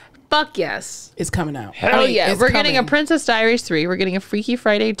 3. Fuck yes. It's coming out. Hell yeah. We're getting a Princess Diaries 3. We're getting a Freaky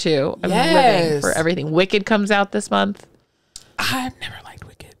Friday 2. I'm living for everything. Wicked comes out this month. I've never liked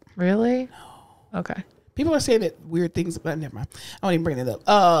Wicked. Really? No. Okay. People are saying that weird things, but never mind. I won't even bring it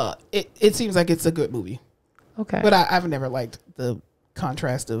up. It seems like it's a good movie. Okay. But I've never liked the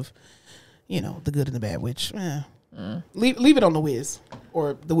contrast of, the good and the bad, which leave it on the Wiz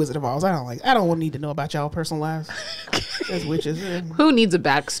or the Wizard of Oz. I don't need to know about y'all personal lives as witches. Who needs a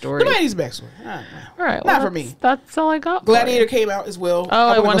backstory? Nobody needs a backstory. All right. Not for me. That's all I got. Gladiator came out as well. Oh,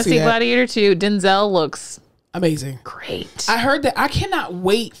 I want to see Gladiator 2. Denzel looks amazing. Great. I heard that. I cannot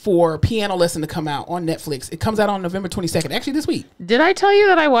wait for Piano Lesson to come out on Netflix. It comes out on November 22nd. Actually, this week. Did I tell you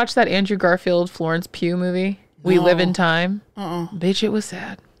that I watched that Andrew Garfield, Florence Pugh movie? We Live in Time. Bitch, it was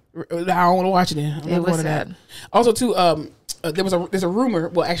sad. I don't want to watch it then. It was sad. That. Also, too, there's a rumor.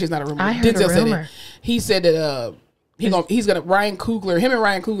 Well, actually, it's not a rumor. I heard a rumor. Said it. He said that he's gonna Ryan Coogler. Him and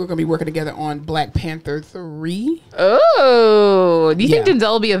Ryan Coogler are gonna be working together on Black Panther 3. Oh, do you think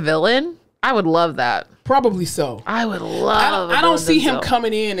Denzel will be a villain? I would love that. Probably so. I would love. I don't see him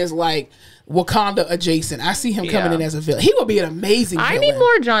coming in as like Wakanda adjacent. I see him coming in as a villain. He would be an amazing villain. I need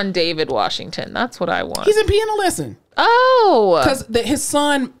more John David Washington. That's what I want. He's in Piano Lesson. Oh, because his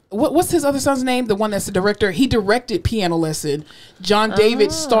son. What's his other son's name? The one that's the director. He directed Piano Lesson. John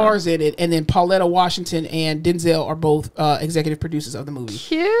David stars in it, and then Pauletta Washington and Denzel are both executive producers of the movie.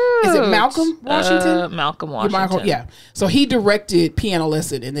 Cute. Is it Malcolm Washington? Malcolm Washington. Yeah. So he directed Piano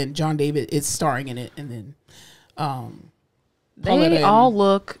Lesson, and then John David is starring in it, and then they all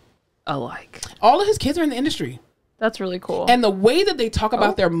look alike. All of his kids are in the industry. That's really cool. And the way that they talk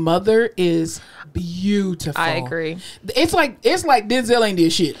about their mother is beautiful. I agree. It's like Denzel ain't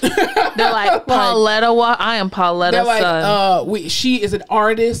did shit. They're like Pauletta. I am Pauletta's son. She is an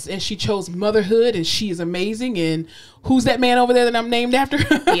artist and she chose motherhood and she is amazing. And who's that man over there that I'm named after?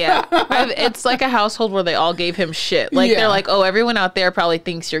 Yeah, it's like a household where they all gave him shit. Like they're like, oh, everyone out there probably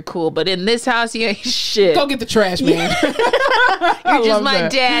thinks you're cool, but in this house you ain't shit. Go get the trash, man. You're just my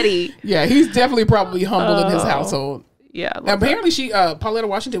daddy. Yeah, he's definitely probably humble in his household. Yeah. Apparently, Pauletta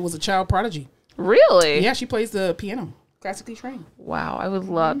Washington was a child prodigy. Really? Yeah, she plays the piano, classically trained. Wow, I would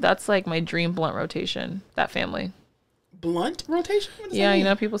love. That's like my dream blunt rotation. That family. Blunt rotation? Yeah, you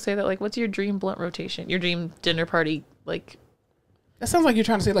know, people say that. Like, what's your dream blunt rotation? Your dream dinner party, like. That sounds like you're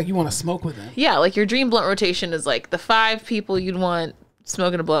trying to say like you want to smoke with them. Yeah, like your dream blunt rotation is like the 5 people you'd want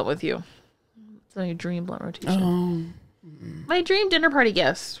smoking a blunt with you. So your dream blunt rotation. My dream dinner party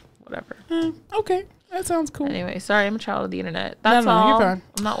guest. Whatever. Okay. That sounds cool. Anyway, sorry, I'm a child of the internet. That's all. You're fine.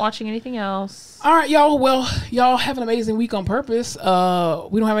 I'm not watching anything else. All right, y'all. Well, y'all have an amazing week on purpose. We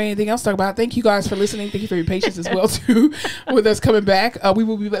don't have anything else to talk about. Thank you guys for listening. Thank you for your patience as well too with us coming back. We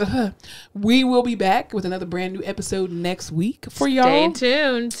will be back with another brand new episode next week for y'all.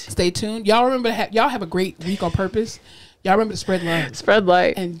 Stay tuned. Y'all remember y'all have a great week on purpose. Y'all remember to spread love. Spread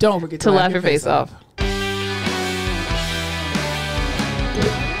light. And don't forget to laugh your face off.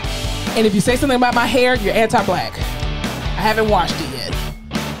 And if you say something about my hair, you're anti-black. I haven't washed it yet.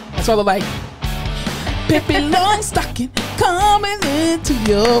 That's all I like. Pippi Longstocking coming into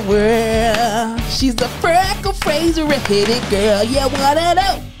your world. She's a freckle-faced red-headed girl. Yeah, what I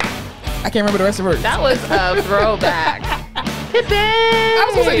know. I can't remember the rest of the words. That was a throwback. Pippi! I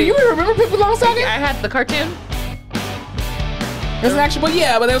was going to say, do you remember Pippi Longstocking? I had the cartoon. There's an actual,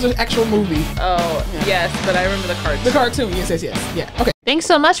 but there was an actual movie. Oh, yeah. Yes, but I remember the cartoon. The cartoon, yes. Yeah, okay. Thanks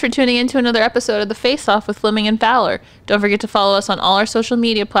so much for tuning in to another episode of The Face Off with Fleming and Fowler. Don't forget to follow us on all our social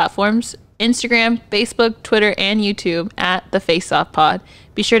media platforms, Instagram, Facebook, Twitter, and YouTube at The Face Off Pod.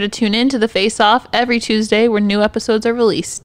 Be sure to tune in to The Face Off every Tuesday where new episodes are released.